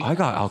seen it on TikTok. I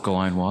got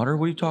alkaline water.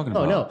 What are you talking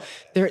about? No,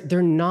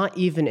 they're not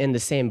even in the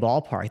same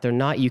ballpark. They're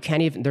not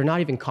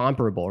even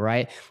comparable,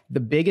 right? The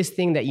biggest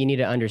thing that you need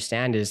to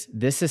understand is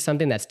this is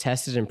something that's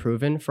tested and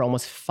proven for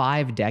almost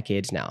 5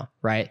 decades now,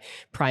 right?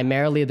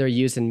 Primarily they're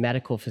used in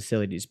medical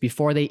facilities.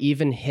 Before they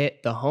even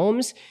hit the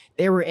homes,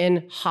 they were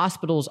in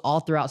hospitals all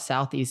throughout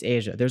Southeast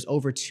Asia. There's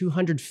over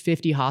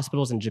 250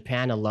 hospitals in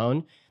Japan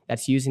alone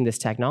that's using this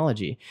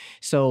technology.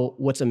 So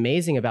what's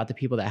amazing about the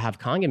people that have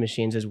Kangen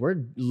machines is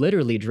we're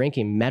literally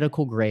drinking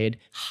medical grade,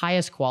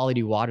 highest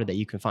quality water that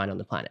you can find on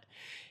the planet.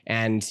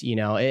 And, you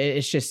know,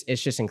 it's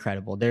just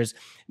incredible. There's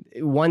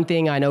one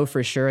thing I know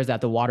for sure is that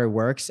the water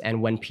works.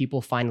 And when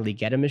people finally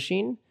get a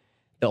machine,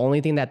 the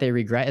only thing that they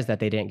regret is that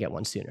they didn't get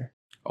one sooner.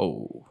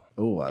 Oh,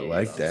 I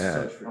like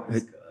that.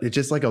 It's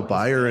just like a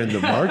buyer in the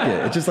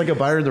market. It's just like a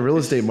buyer in the real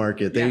estate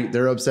market.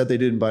 They're upset they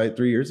didn't buy it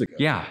 3 years ago.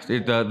 Yeah,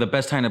 the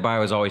best time to buy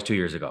was always 2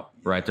 years ago,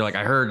 right? They're like,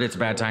 I heard it's a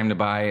bad time to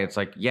buy. It's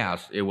like, yeah,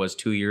 it was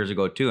 2 years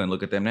ago too, and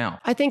look at them now.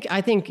 I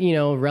think you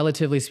know,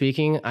 relatively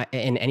speaking,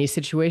 in any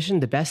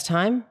situation, the best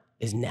time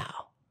is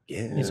now.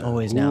 Yeah. It's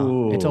always now.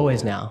 Ooh, it's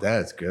always now.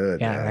 That's good.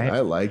 Yeah, man. right? I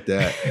like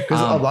that. Because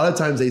a lot of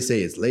times they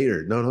say it's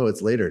later. No,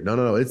 it's later.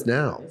 No, it's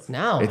now. It's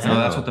now. It's No, now.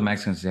 that's what the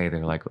Mexicans say.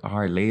 They're like, all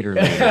right, later.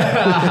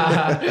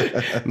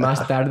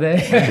 Más tarde.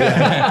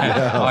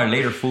 All right,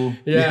 later, fool.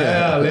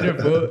 Yeah, later,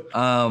 fool.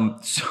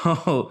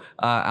 So,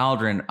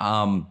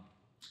 Aldrin,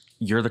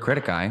 you're the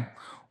credit guy.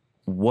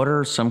 What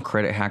are some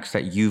credit hacks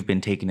that you've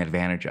been taking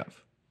advantage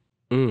of?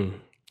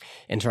 In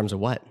terms of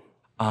what?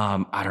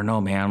 I don't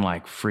know, man.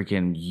 Like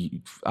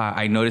freaking,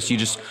 I noticed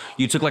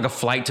you took like a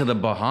flight to the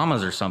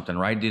Bahamas or something,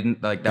 right?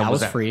 Didn't like That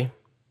was free.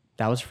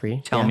 That was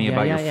free. Tell me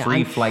about your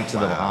free flight to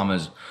the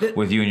Bahamas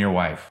with you and your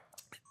wife.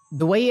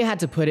 The way you had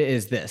to put it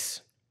is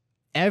this.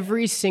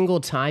 Every single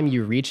time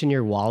you reach in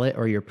your wallet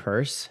or your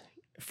purse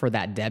for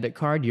that debit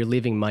card, you're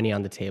leaving money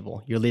on the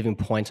table. You're leaving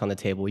points on the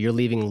table. You're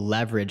leaving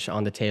leverage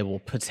on the table,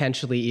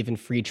 potentially even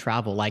free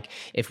travel. Like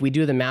if we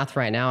do the math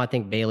right now, I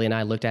think Bailey and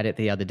I looked at it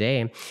the other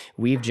day.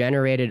 We've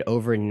generated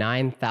over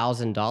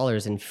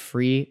 $9,000 in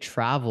free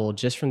travel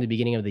just from the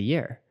beginning of the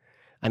year.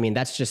 I mean,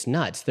 that's just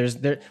nuts.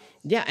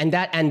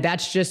 And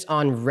that's just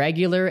on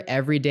regular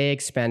everyday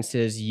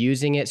expenses,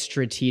 using it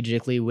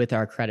strategically with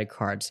our credit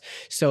cards.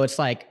 So it's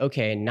like,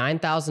 okay,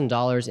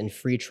 $9,000 in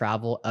free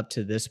travel up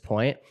to this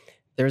point.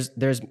 Most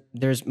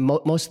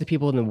of the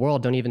people in the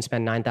world don't even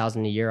spend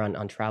 $9,000 a year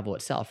on travel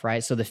itself,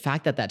 right? So the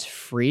fact that that's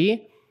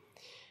free,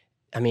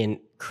 I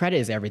mean, credit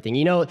is everything.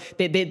 You know,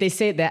 they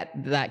say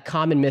that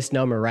common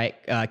misnomer, right?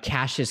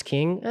 Cash is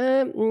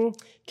king.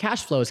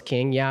 Cash flow is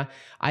king. Yeah,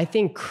 I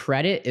think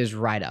credit is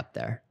right up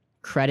there.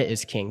 Credit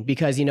is king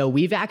because, you know,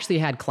 we've actually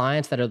had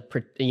clients that are,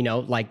 you know,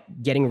 like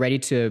getting ready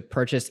to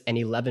purchase an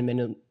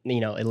 $11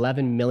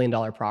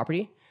 million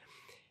property.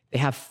 They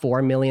have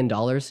 $4 million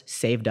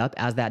saved up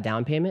as that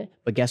down payment.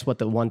 But guess what?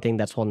 The one thing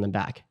that's holding them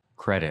back?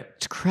 Credit.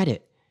 It's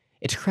credit.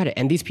 It's credit.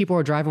 And these people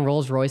are driving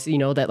Rolls Royce, you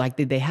know, that like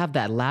they have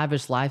that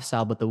lavish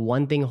lifestyle. But the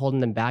one thing holding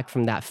them back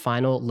from that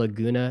final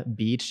Laguna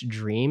Beach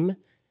dream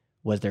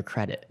was their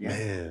credit.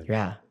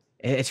 Yeah.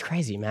 It's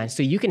crazy, man.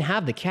 So you can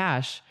have the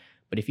cash,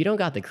 but if you don't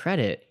got the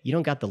credit, you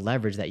don't got the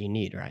leverage that you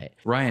need, right?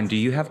 Ryan, do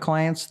you have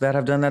clients that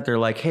have done that? They're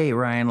like, hey,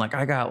 Ryan, like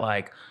I got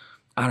like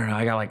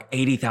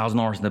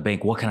 $80,000 in the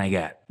bank. What can I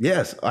get?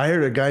 Yes. I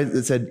heard a guy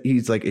that said,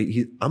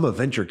 I'm a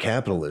venture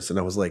capitalist. And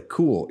I was like,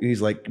 cool. And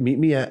he's like, meet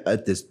me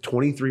at this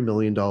 $23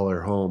 million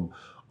home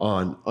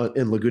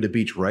in Laguna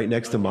Beach, right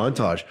next to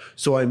Montage.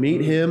 So I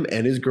meet him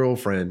and his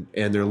girlfriend,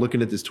 and they're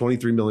looking at this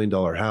 $23 million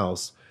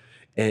house.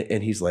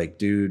 And he's like,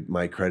 dude,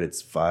 my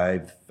credit's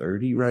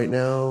 530 right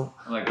now.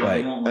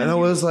 And I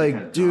was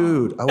like,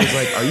 dude,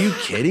 are you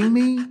kidding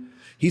me?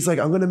 He's like,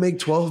 I'm going to make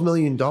 $12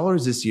 million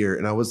this year.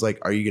 And I was like,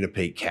 are you going to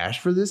pay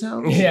cash for this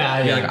house?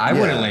 Yeah. Like, I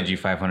wouldn't lend you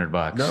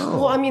 $500. No.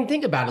 Well, I mean,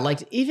 think about it.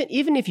 Like,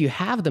 even if you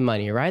have the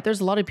money, right?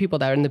 There's a lot of people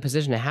that are in the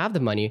position to have the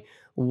money.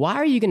 Why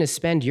are you going to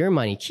spend your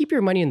money? Keep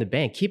your money in the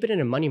bank. Keep it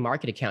in a money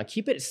market account.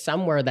 Keep it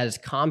somewhere that is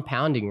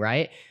compounding,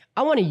 right?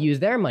 I want to use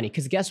their money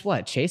because guess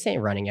what? Chase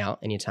ain't running out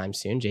anytime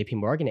soon. JP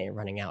Morgan ain't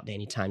running out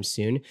anytime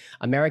soon.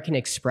 American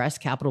Express,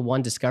 Capital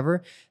One,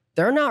 Discover,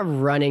 they're not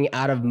running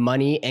out of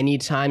money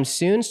anytime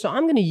soon. So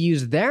I'm going to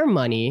use their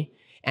money,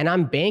 and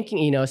I'm banking,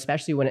 you know,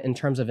 especially when in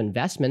terms of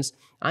investments,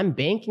 I'm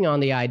banking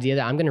on the idea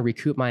that I'm going to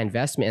recoup my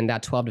investment in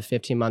that 12 to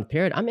 15 month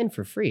period. I'm in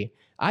for free.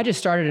 I just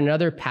started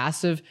another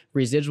passive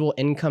residual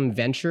income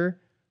venture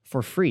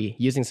for free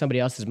using somebody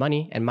else's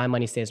money, and my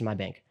money stays in my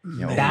bank.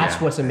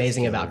 That's what's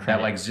amazing about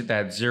credit.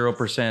 That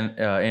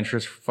 0%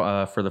 interest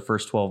for the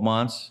first 12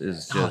 months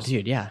is just... Oh,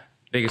 dude, yeah.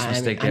 Biggest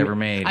mistake they ever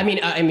made.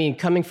 I mean,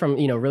 coming from,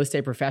 real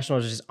estate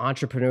professionals, just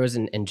entrepreneurs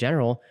in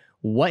general,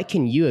 what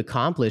can you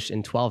accomplish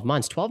in 12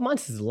 months? 12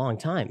 months is a long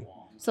time.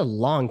 It's a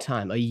long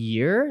time. A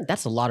year,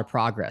 that's a lot of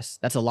progress.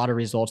 That's a lot of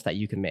results that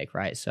you can make,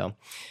 right? So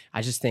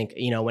I just think,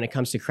 when it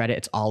comes to credit,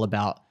 it's all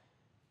about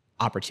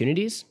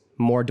opportunities,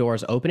 more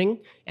doors opening,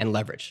 and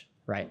leverage,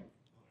 right?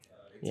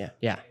 Yeah.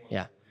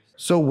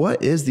 So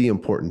what is the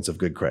importance of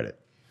good credit?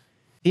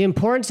 The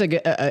importance,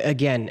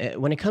 again,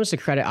 when it comes to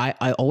credit,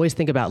 I always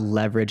think about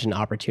leverage and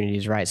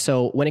opportunities, right?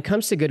 So when it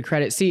comes to good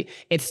credit, see,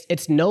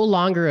 it's no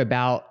longer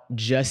about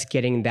just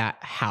getting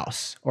that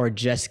house or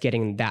just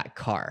getting that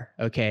car,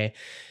 okay?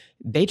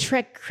 They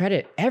check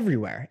credit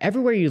everywhere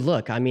you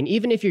look. I mean,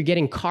 even if you're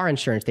getting car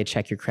insurance, they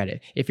check your credit.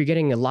 If you're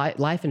getting a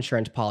life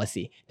insurance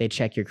policy, they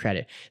check your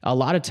credit. A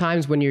lot of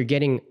times when you're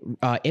getting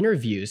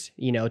interviews,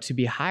 to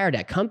be hired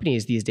at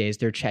companies these days,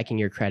 they're checking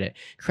your credit.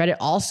 Credit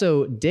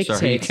also dictates.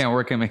 Sorry, you can't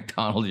work at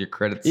McDonald's. Your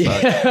credit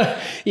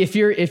sucks.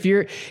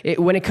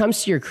 When it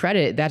comes to your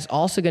credit, that's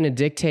also going to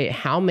dictate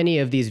how many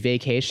of these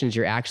vacations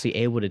you're actually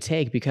able to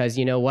take. Because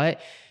you know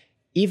what?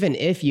 Even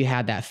if you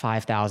had that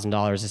 $5,000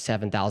 or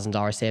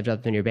 $7,000 saved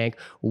up in your bank,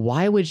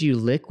 why would you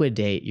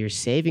liquidate your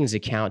savings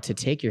account to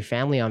take your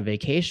family on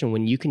vacation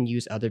when you can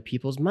use other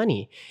people's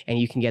money and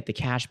you can get the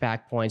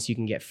cashback points, you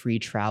can get free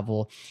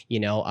travel?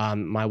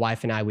 My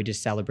wife and I, we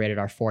just celebrated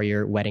our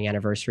 4-year wedding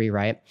anniversary,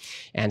 right?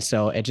 And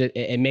so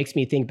it makes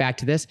me think back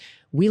to this.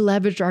 We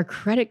leveraged our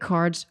credit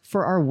cards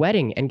for our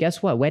wedding, and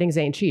guess what? Weddings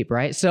ain't cheap,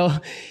 right? So,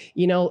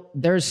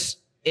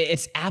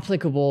 it's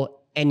applicable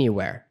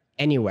anywhere,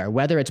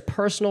 whether it's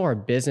personal or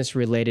business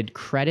related,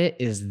 credit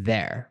is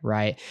there,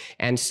 right?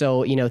 And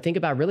so, think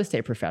about real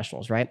estate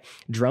professionals, right?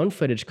 Drone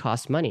footage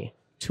costs money.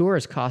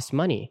 Tours cost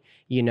money.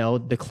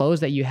 The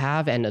clothes that you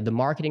have and the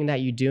marketing that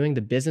you're doing,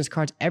 the business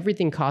cards,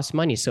 everything costs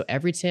money. So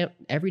every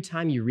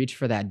time you reach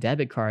for that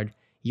debit card,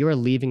 you're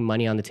leaving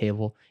money on the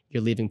table.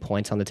 You're leaving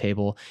points on the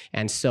table.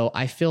 And so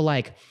I feel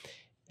like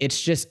it's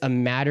just a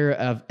matter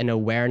of an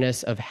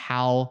awareness of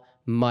how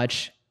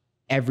much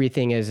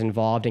everything is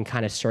involved and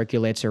kind of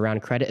circulates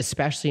around credit,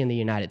 especially in the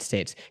United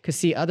States. Because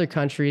see, other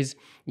countries,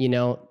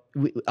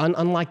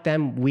 unlike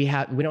them, we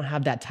don't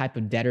have that type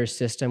of debtor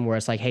system where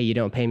it's like, hey, you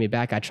don't pay me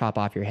back, I chop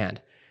off your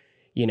hand.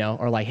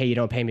 Or like, hey, you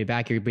don't pay me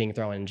back, you're being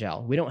thrown in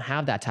jail. We don't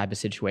have that type of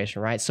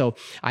situation, right? So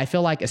I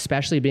feel like,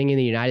 especially being in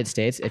the United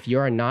States, if you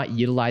are not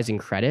utilizing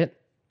credit,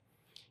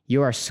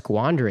 you are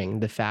squandering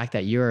the fact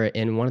that you're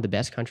in one of the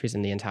best countries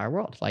in the entire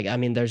world. Like, I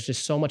mean, there's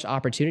just so much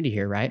opportunity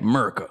here, right?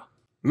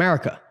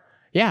 America.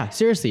 Yeah,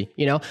 seriously.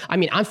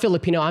 I'm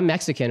Filipino, I'm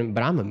Mexican,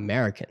 but I'm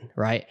American,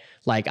 right?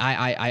 Like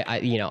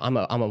I'm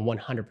a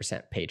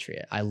 100%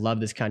 patriot. I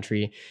love this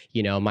country.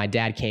 My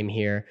dad came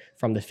here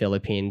from the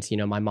Philippines.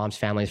 My mom's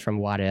family is from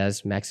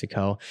Juarez,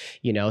 Mexico.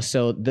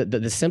 So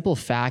the simple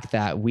fact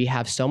that we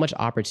have so much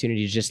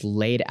opportunity just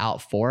laid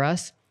out for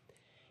us,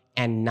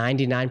 and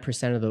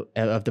 99%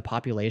 of the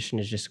population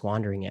is just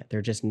squandering it.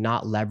 They're just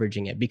not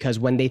leveraging it, because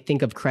when they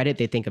think of credit,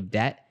 they think of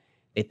debt.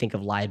 They think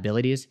of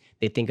liabilities.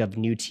 They think of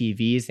new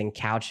TVs and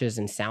couches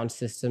and sound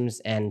systems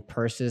and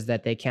purses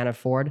that they can't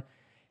afford.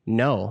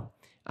 No.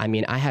 I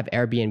mean, I have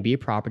Airbnb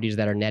properties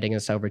that are netting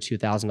us over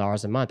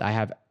 $2,000 a month. I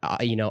have,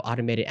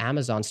 automated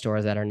Amazon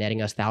stores that are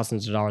netting us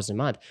thousands of dollars a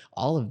month.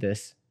 All of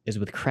this is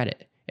with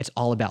credit. It's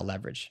all about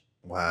leverage.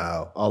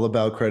 Wow. All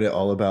about credit,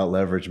 all about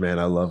leverage, man.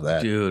 I love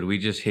that. Dude, we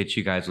just hit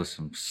you guys with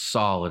some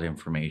solid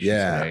information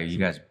today. You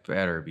guys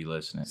better be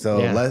listening. So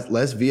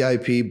less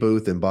VIP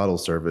booth and bottle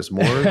service,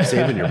 more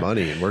saving your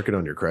money and working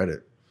on your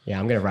credit. Yeah,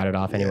 I'm going to write it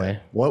off anyway.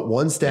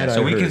 One stat I heard.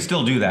 So we can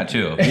still do that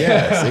too.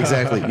 Yes,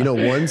 exactly.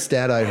 One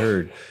stat I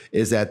heard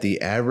is that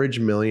the average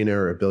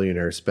millionaire or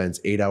billionaire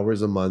spends 8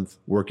 hours a month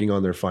working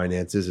on their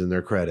finances and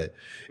their credit.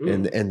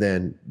 And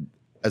then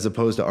as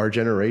opposed to our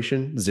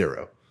generation,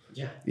 0.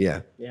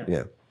 Yeah.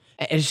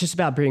 It's just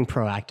about being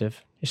proactive.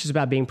 It's just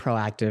about being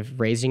proactive,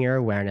 raising your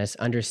awareness,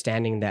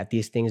 understanding that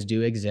these things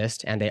do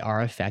exist and they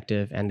are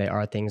effective, and they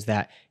are things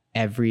that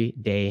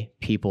everyday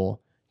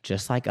people,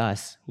 just like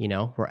us,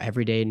 we're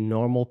everyday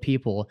normal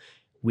people,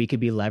 we could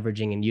be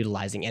leveraging and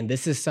utilizing. And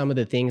this is some of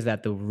the things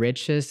that the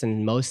richest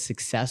and most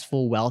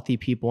successful, wealthy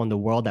people in the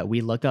world that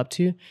we look up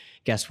to,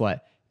 guess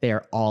what? They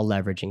are all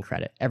leveraging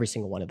credit. Every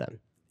single one of them.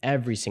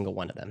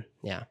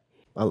 Yeah.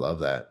 I love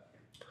that.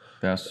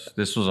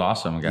 This was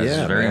awesome, guys. This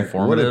is very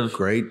informative.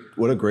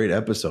 What a great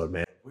episode,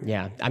 man.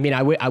 Yeah. I mean,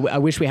 I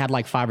wish we had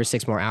like 5 or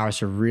 6 more hours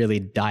to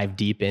really dive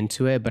deep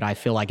into it, but I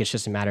feel like it's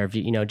just a matter of,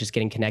 just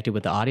getting connected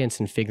with the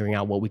audience and figuring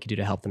out what we could do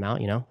to help them out,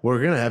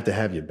 We're going to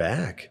have you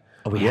back.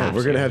 We're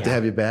going to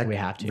have you back. We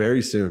have to.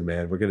 Very soon,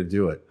 man. We're going to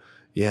do it.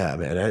 Yeah,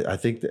 man. I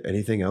think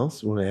anything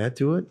else you want to add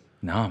to it?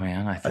 No,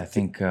 man. I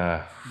think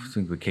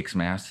we kicked some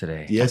ass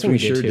today. Yes, we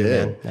sure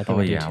did. We're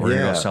gonna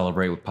go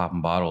celebrate with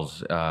popping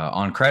bottles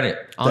on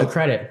credit.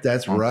 Credit.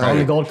 That's right. On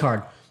the gold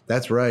card.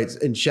 That's right.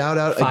 And shout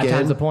out 5 again. 5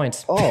 times the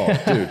points. Oh,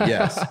 dude,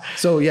 yes.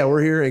 So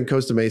we're here in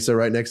Costa Mesa,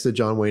 right next to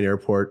John Wayne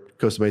Airport,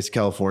 Costa Mesa,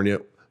 California,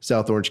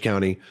 South Orange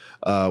County.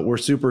 We're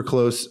super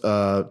close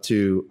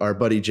to our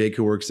buddy Jake,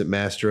 who works at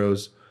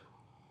Mastro's.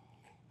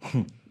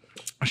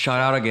 Shout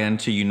out again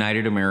to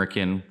United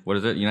American. What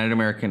is it? United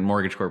American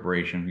Mortgage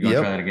Corporation. You want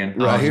to try that again?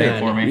 Right here. Say it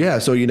for me. Yeah.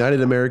 So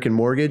United American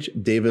Mortgage,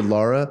 David,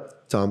 Laura,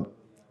 Tom,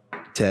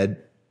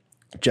 Ted,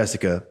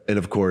 Jessica, and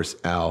of course,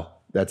 Al.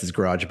 That's his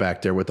garage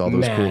back there with all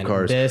those cool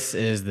cars. This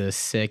is the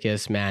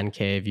sickest man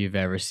cave you've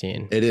ever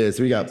seen. It is.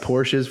 We got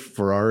Porsches,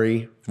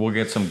 Ferrari. We'll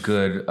get some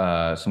good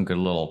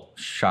little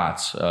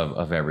shots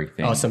of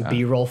everything. Oh, some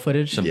B-roll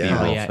footage? Some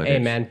B-roll footage. Hey,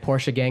 man,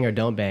 Porsche gang or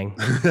don't bang.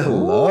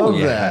 Love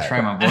that.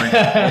 Try my boy.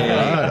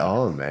 Right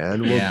on,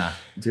 man. Well, Yeah.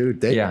 Dude,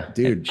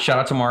 Dude, shout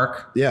out to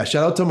Mark. Yeah,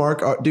 shout out to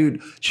Mark.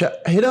 Dude,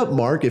 hit up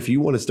Mark if you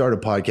want to start a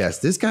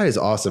podcast. This guy is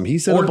awesome. He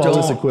set up all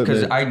this equipment.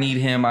 Because I need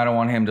him. I don't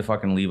want him to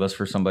fucking leave us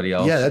for somebody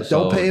else. Yeah,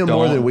 don't pay him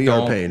more than we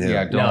are paying him.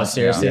 Yeah, No,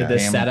 seriously, the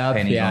pay him setup.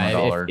 pennies on the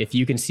dollar. If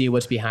you can see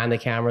what's behind the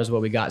cameras,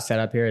 what we got set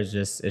up here is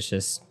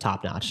just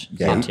top notch,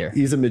 top tier.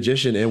 He's a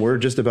magician, and we're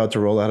just about to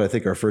roll out, I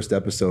think, our first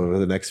episode over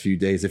the next few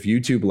days. If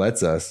YouTube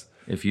lets us.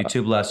 If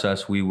YouTube lets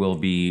us, we will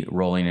be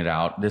rolling it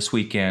out this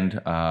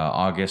weekend,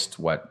 August.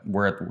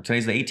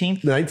 Today's the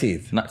 18th?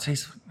 19th. Not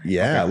today's.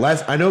 Yeah,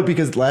 okay. I know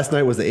because last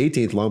night was the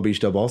 18th Long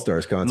Beach Dub All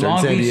Stars concert in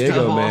San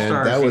Diego,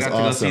 man. That was got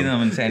awesome. To go see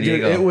them in San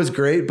Diego. Dude, it was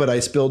great, but I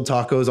spilled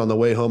tacos on the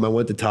way home. I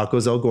went to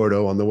Tacos El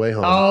Gordo on the way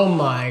home. Oh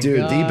my god,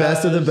 dude, the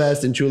best of the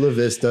best in Chula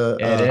Vista.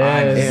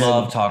 I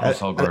love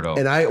Tacos El Gordo.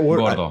 And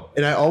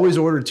I always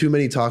ordered too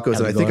many tacos,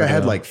 and I think I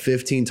had like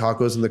 15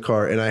 tacos in the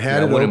car, and I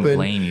had it open.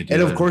 Blame you, dude.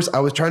 And of course, I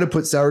was trying to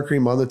put sour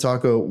cream on the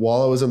taco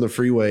while I was on the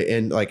freeway,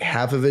 and like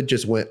half of it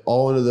just went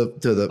all into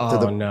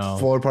the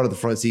floor part of the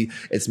front seat.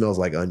 It smells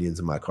like onions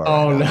in my car.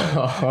 Oh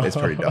no. It's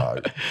pretty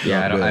dog.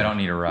 Yeah, I don't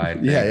need a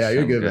ride. Yeah,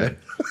 you're good, man.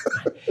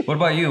 What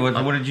about you?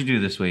 What did you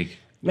do this week?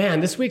 Man,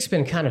 this week's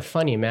been kind of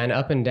funny, man.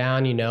 Up and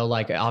down,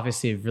 like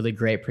obviously a really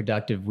great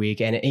productive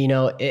week. And,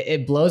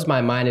 it blows my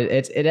mind.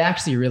 It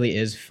actually really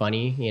is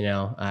funny.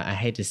 I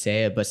hate to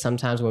say it, but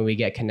sometimes when we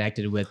get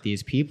connected with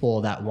these people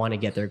that want to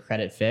get their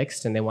credit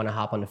fixed and they want to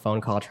hop on a phone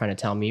call trying to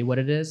tell me what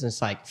it is, and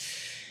it's like,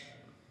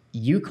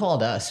 you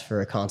called us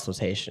for a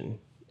consultation.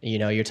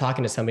 You're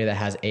talking to somebody that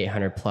has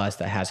 800 plus,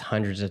 that has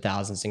hundreds of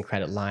thousands in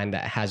credit line,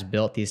 that has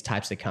built these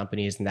types of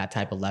companies and that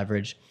type of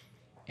leverage.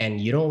 And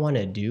you don't want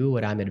to do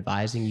what I'm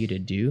advising you to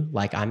do.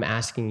 Like, I'm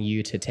asking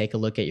you to take a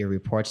look at your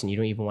reports and you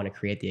don't even want to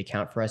create the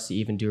account for us to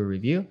even do a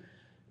review.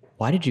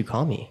 Why did you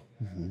call me?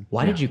 Mm-hmm.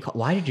 Why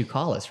did you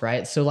call us?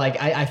 Right. So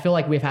like, I feel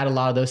like we've had a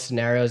lot of those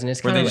scenarios, and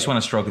it's where they just want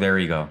to stroke their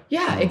ego.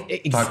 Yeah.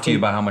 Talk to you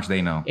about how much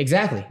they know.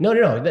 Exactly.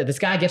 No. This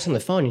guy gets on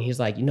the phone and he's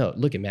like,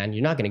 look at, man,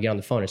 you're not going to get on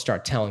the phone and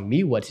start telling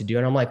me what to do.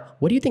 And I'm like,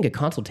 what do you think a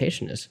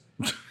consultation is?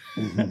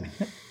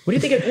 What do you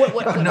think? You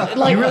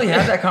really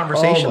had that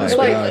conversation. Oh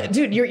like,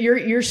 dude,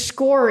 your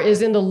score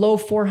is in the low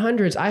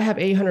 400s. I have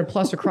 800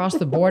 plus across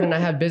the board, and I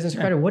have business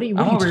credit. What are you?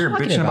 I'm over here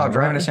bitching about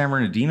driving to San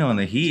Bernardino in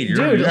the heat.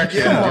 Dude,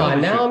 come on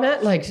now,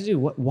 man. Like,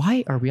 dude,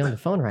 why are we on the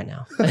phone right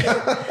now? Why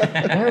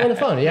are we on the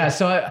phone? Yeah.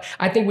 So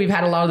I think we've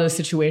had a lot of those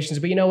situations,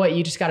 but you know what?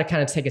 You just got to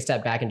kind of take a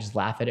step back and just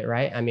laugh at it,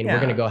 right? I mean, we're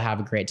gonna go have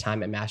a great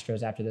time at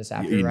Mastro's after this,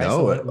 right?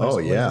 So what does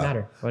it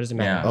matter? What does it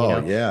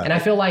matter? Yeah. And I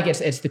feel like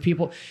it's the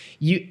people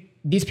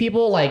These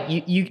people, like,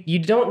 you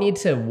don't need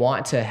to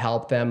want to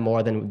help them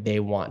more than they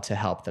want to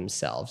help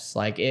themselves.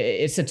 Like,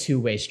 it's a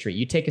two-way street.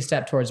 You take a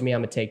step towards me,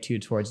 I'm going to take two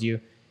towards you.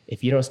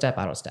 If you don't step,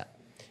 I don't step.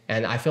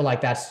 And I feel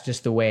like that's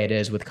just the way it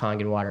is with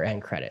Kangen water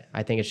and credit.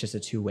 I think it's just a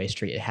two-way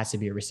street. It has to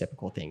be a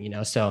reciprocal thing,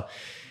 So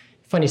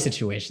funny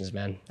situations,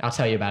 man. I'll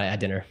tell you about it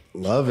at dinner.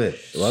 Love it.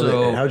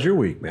 And how's your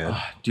week, man?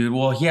 Dude,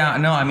 well, yeah,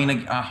 no, I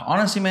mean,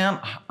 honestly, man,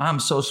 I'm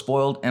so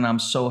spoiled and I'm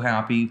so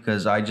happy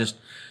because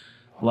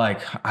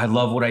I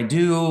love what I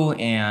do,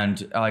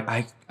 and like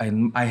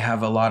I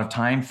have a lot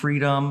time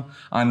freedom.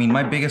 I mean,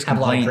 my biggest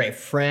complaint. I have a lot of great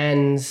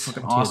friends,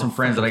 fucking awesome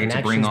friends that I get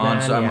to bring on.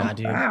 Man.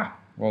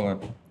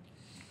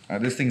 So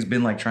this thing's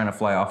been like trying to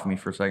fly off of me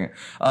for a second.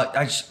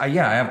 I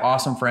have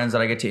awesome friends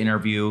that I get to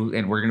interview,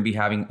 and we're going to be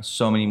having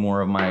so many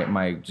more of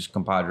my just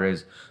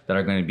compadres that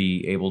are going to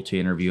be able to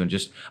interview. And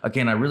just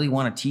again, I really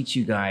want to teach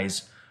you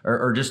guys,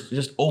 or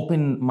just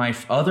open my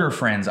other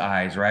friends'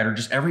 eyes, right, or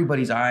just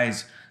everybody's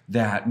eyes.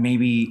 That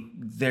maybe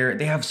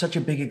they have such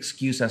a big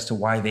excuse as to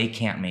why they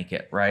can't make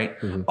it, right?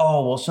 Mm-hmm.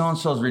 Oh, well,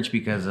 so-and-so's rich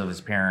because of his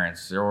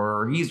parents,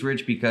 or he's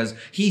rich because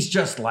he's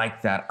just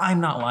like that. I'm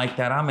not like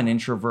that. I'm an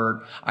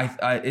introvert.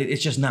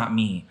 It's just not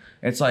me.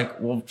 It's like,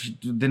 well,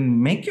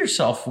 then make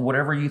yourself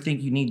whatever you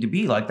think you need to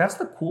be. Like, that's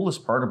the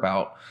coolest part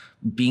about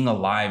being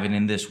alive and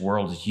in this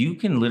world is you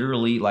can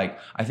literally, like,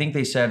 I think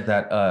they said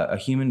that a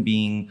human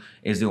being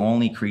is the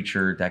only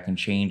creature that can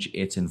change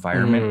its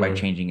environment by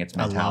changing its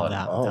mentality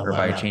or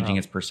by changing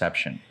its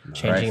perception.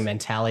 Changing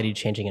mentality,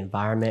 changing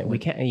environment. We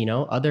can't,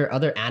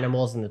 other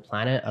animals on the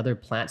planet, other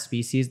plant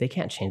species, they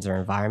can't change their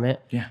environment.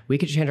 Yeah. We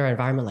could change our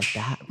environment like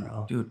that,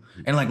 bro. Dude.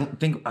 And like,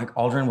 think like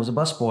Aldrin was a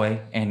busboy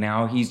and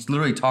now he's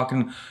literally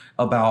talking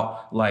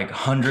about like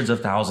hundreds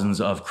of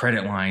thousands of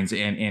credit lines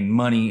and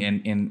money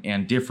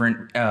and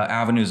different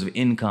avenues of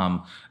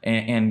income.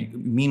 And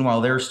meanwhile,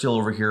 they're still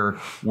over here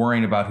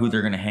worrying about who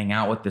they're going to hang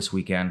out with this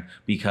weekend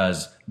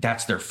because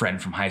that's their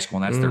friend from high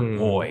school and that's their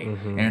boy.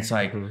 And it's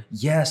like,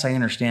 yes, I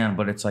understand,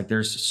 but it's like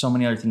there's so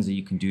many other things that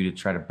you can do to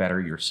try to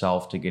better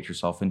yourself, to get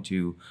yourself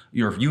into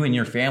you and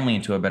your family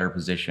into a better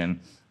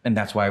position. And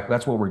that's what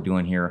we're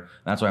doing here.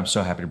 That's why I'm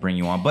so happy to bring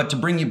you on. But to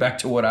bring you back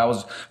to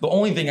the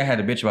only thing I had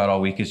to bitch about all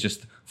week is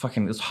just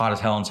fucking, it's hot as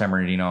hell in San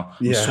Bernardino.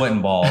 I'm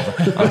sweating balls.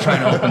 I'm trying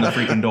to open the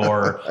freaking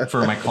door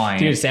for my client.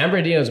 Dude, San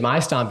Bernardino is my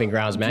stomping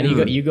grounds, man.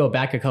 You go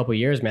back a couple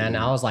years, man.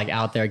 I was like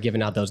out there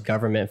giving out those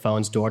government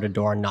phones door to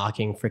door,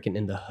 knocking freaking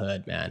in the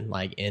hood, man.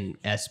 Like in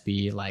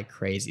SB, like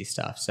crazy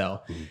stuff.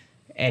 So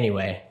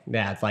anyway,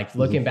 yeah, it's like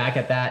looking back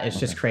at that, it's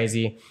just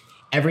crazy.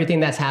 Everything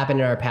that's happened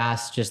in our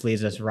past just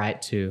leads us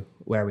right to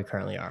where we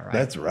currently are, right?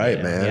 That's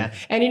right, man. Yeah.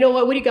 And you know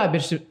what? What do you got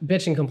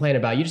bitch and complain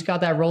about? You just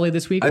got that rollie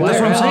this week? That's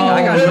what I'm saying.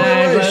 I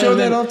got show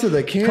that off to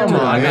the camera. Come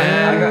on,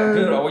 man.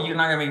 Dude, you're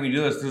not going to make me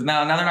do this because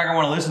now they're not going to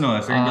want to listen to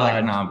us. They're going to be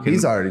like, no, I'm kidding.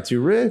 He's already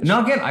too rich.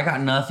 No, again, I got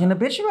nothing to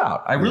bitch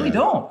about. I really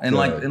don't. And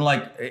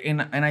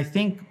I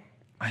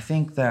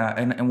think that,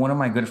 and one of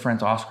my good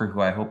friends, Oscar, who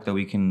I hope that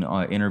we can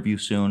interview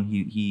soon.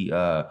 He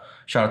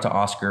shout out to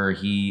Oscar.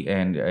 He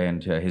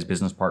and his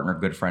business partner,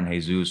 good friend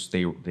Jesus.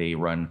 They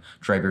run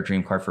Drive Your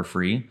Dream Car for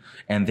free,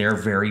 and they're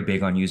very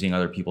big on using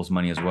other people's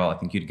money as well. I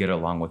think you'd get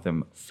along with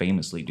them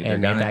famously, dude.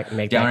 And down in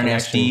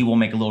SD. We'll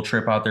make a little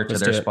trip out there to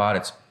their spot.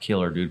 It's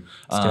killer, dude.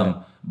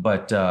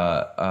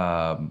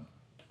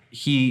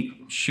 He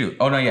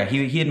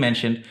had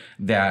mentioned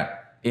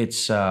that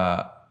it's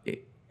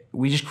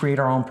we just create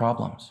our own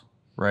problems.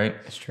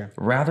 Right? That's true.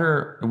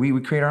 Rather, we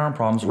create our own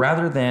problems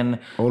rather than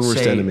own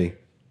worst enemy.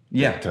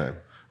 Yeah. Time.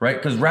 Right?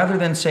 Because rather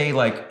than say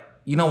like,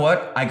 you know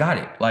what? I got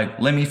it. Like,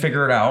 let me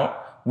figure it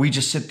out. We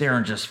just sit there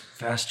and just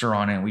fester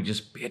on it. We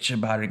just bitch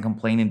about it and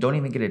complain and don't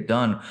even get it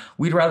done.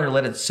 We'd rather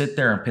let it sit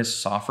there and piss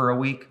us off for a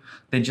week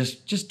than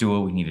just do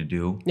what we need to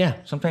do. Yeah.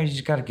 Sometimes you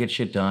just got to get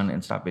shit done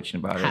and stop bitching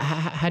about it.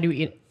 How do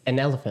you eat an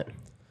elephant?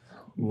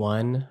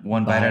 One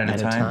bite at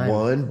a time.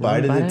 One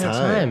bite at a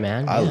time,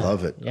 man. I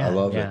love it. Yeah. I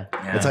love it.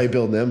 That's how you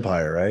build an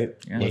empire, right?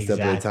 Yeah. One step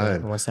at a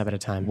time. One step at a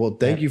time. Well,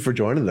 thank you for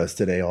joining us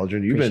today,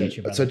 Aldrin. You've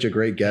been such a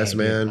great guest,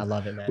 man. I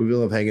love it, man. We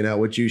love hanging out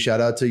with you. Shout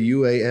out to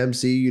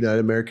UAMC, United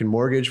American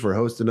Mortgage, for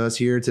hosting us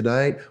here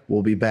tonight.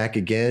 We'll be back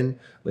again.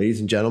 Ladies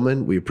and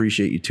gentlemen, we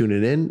appreciate you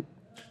tuning in.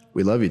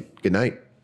 We love you. Good night.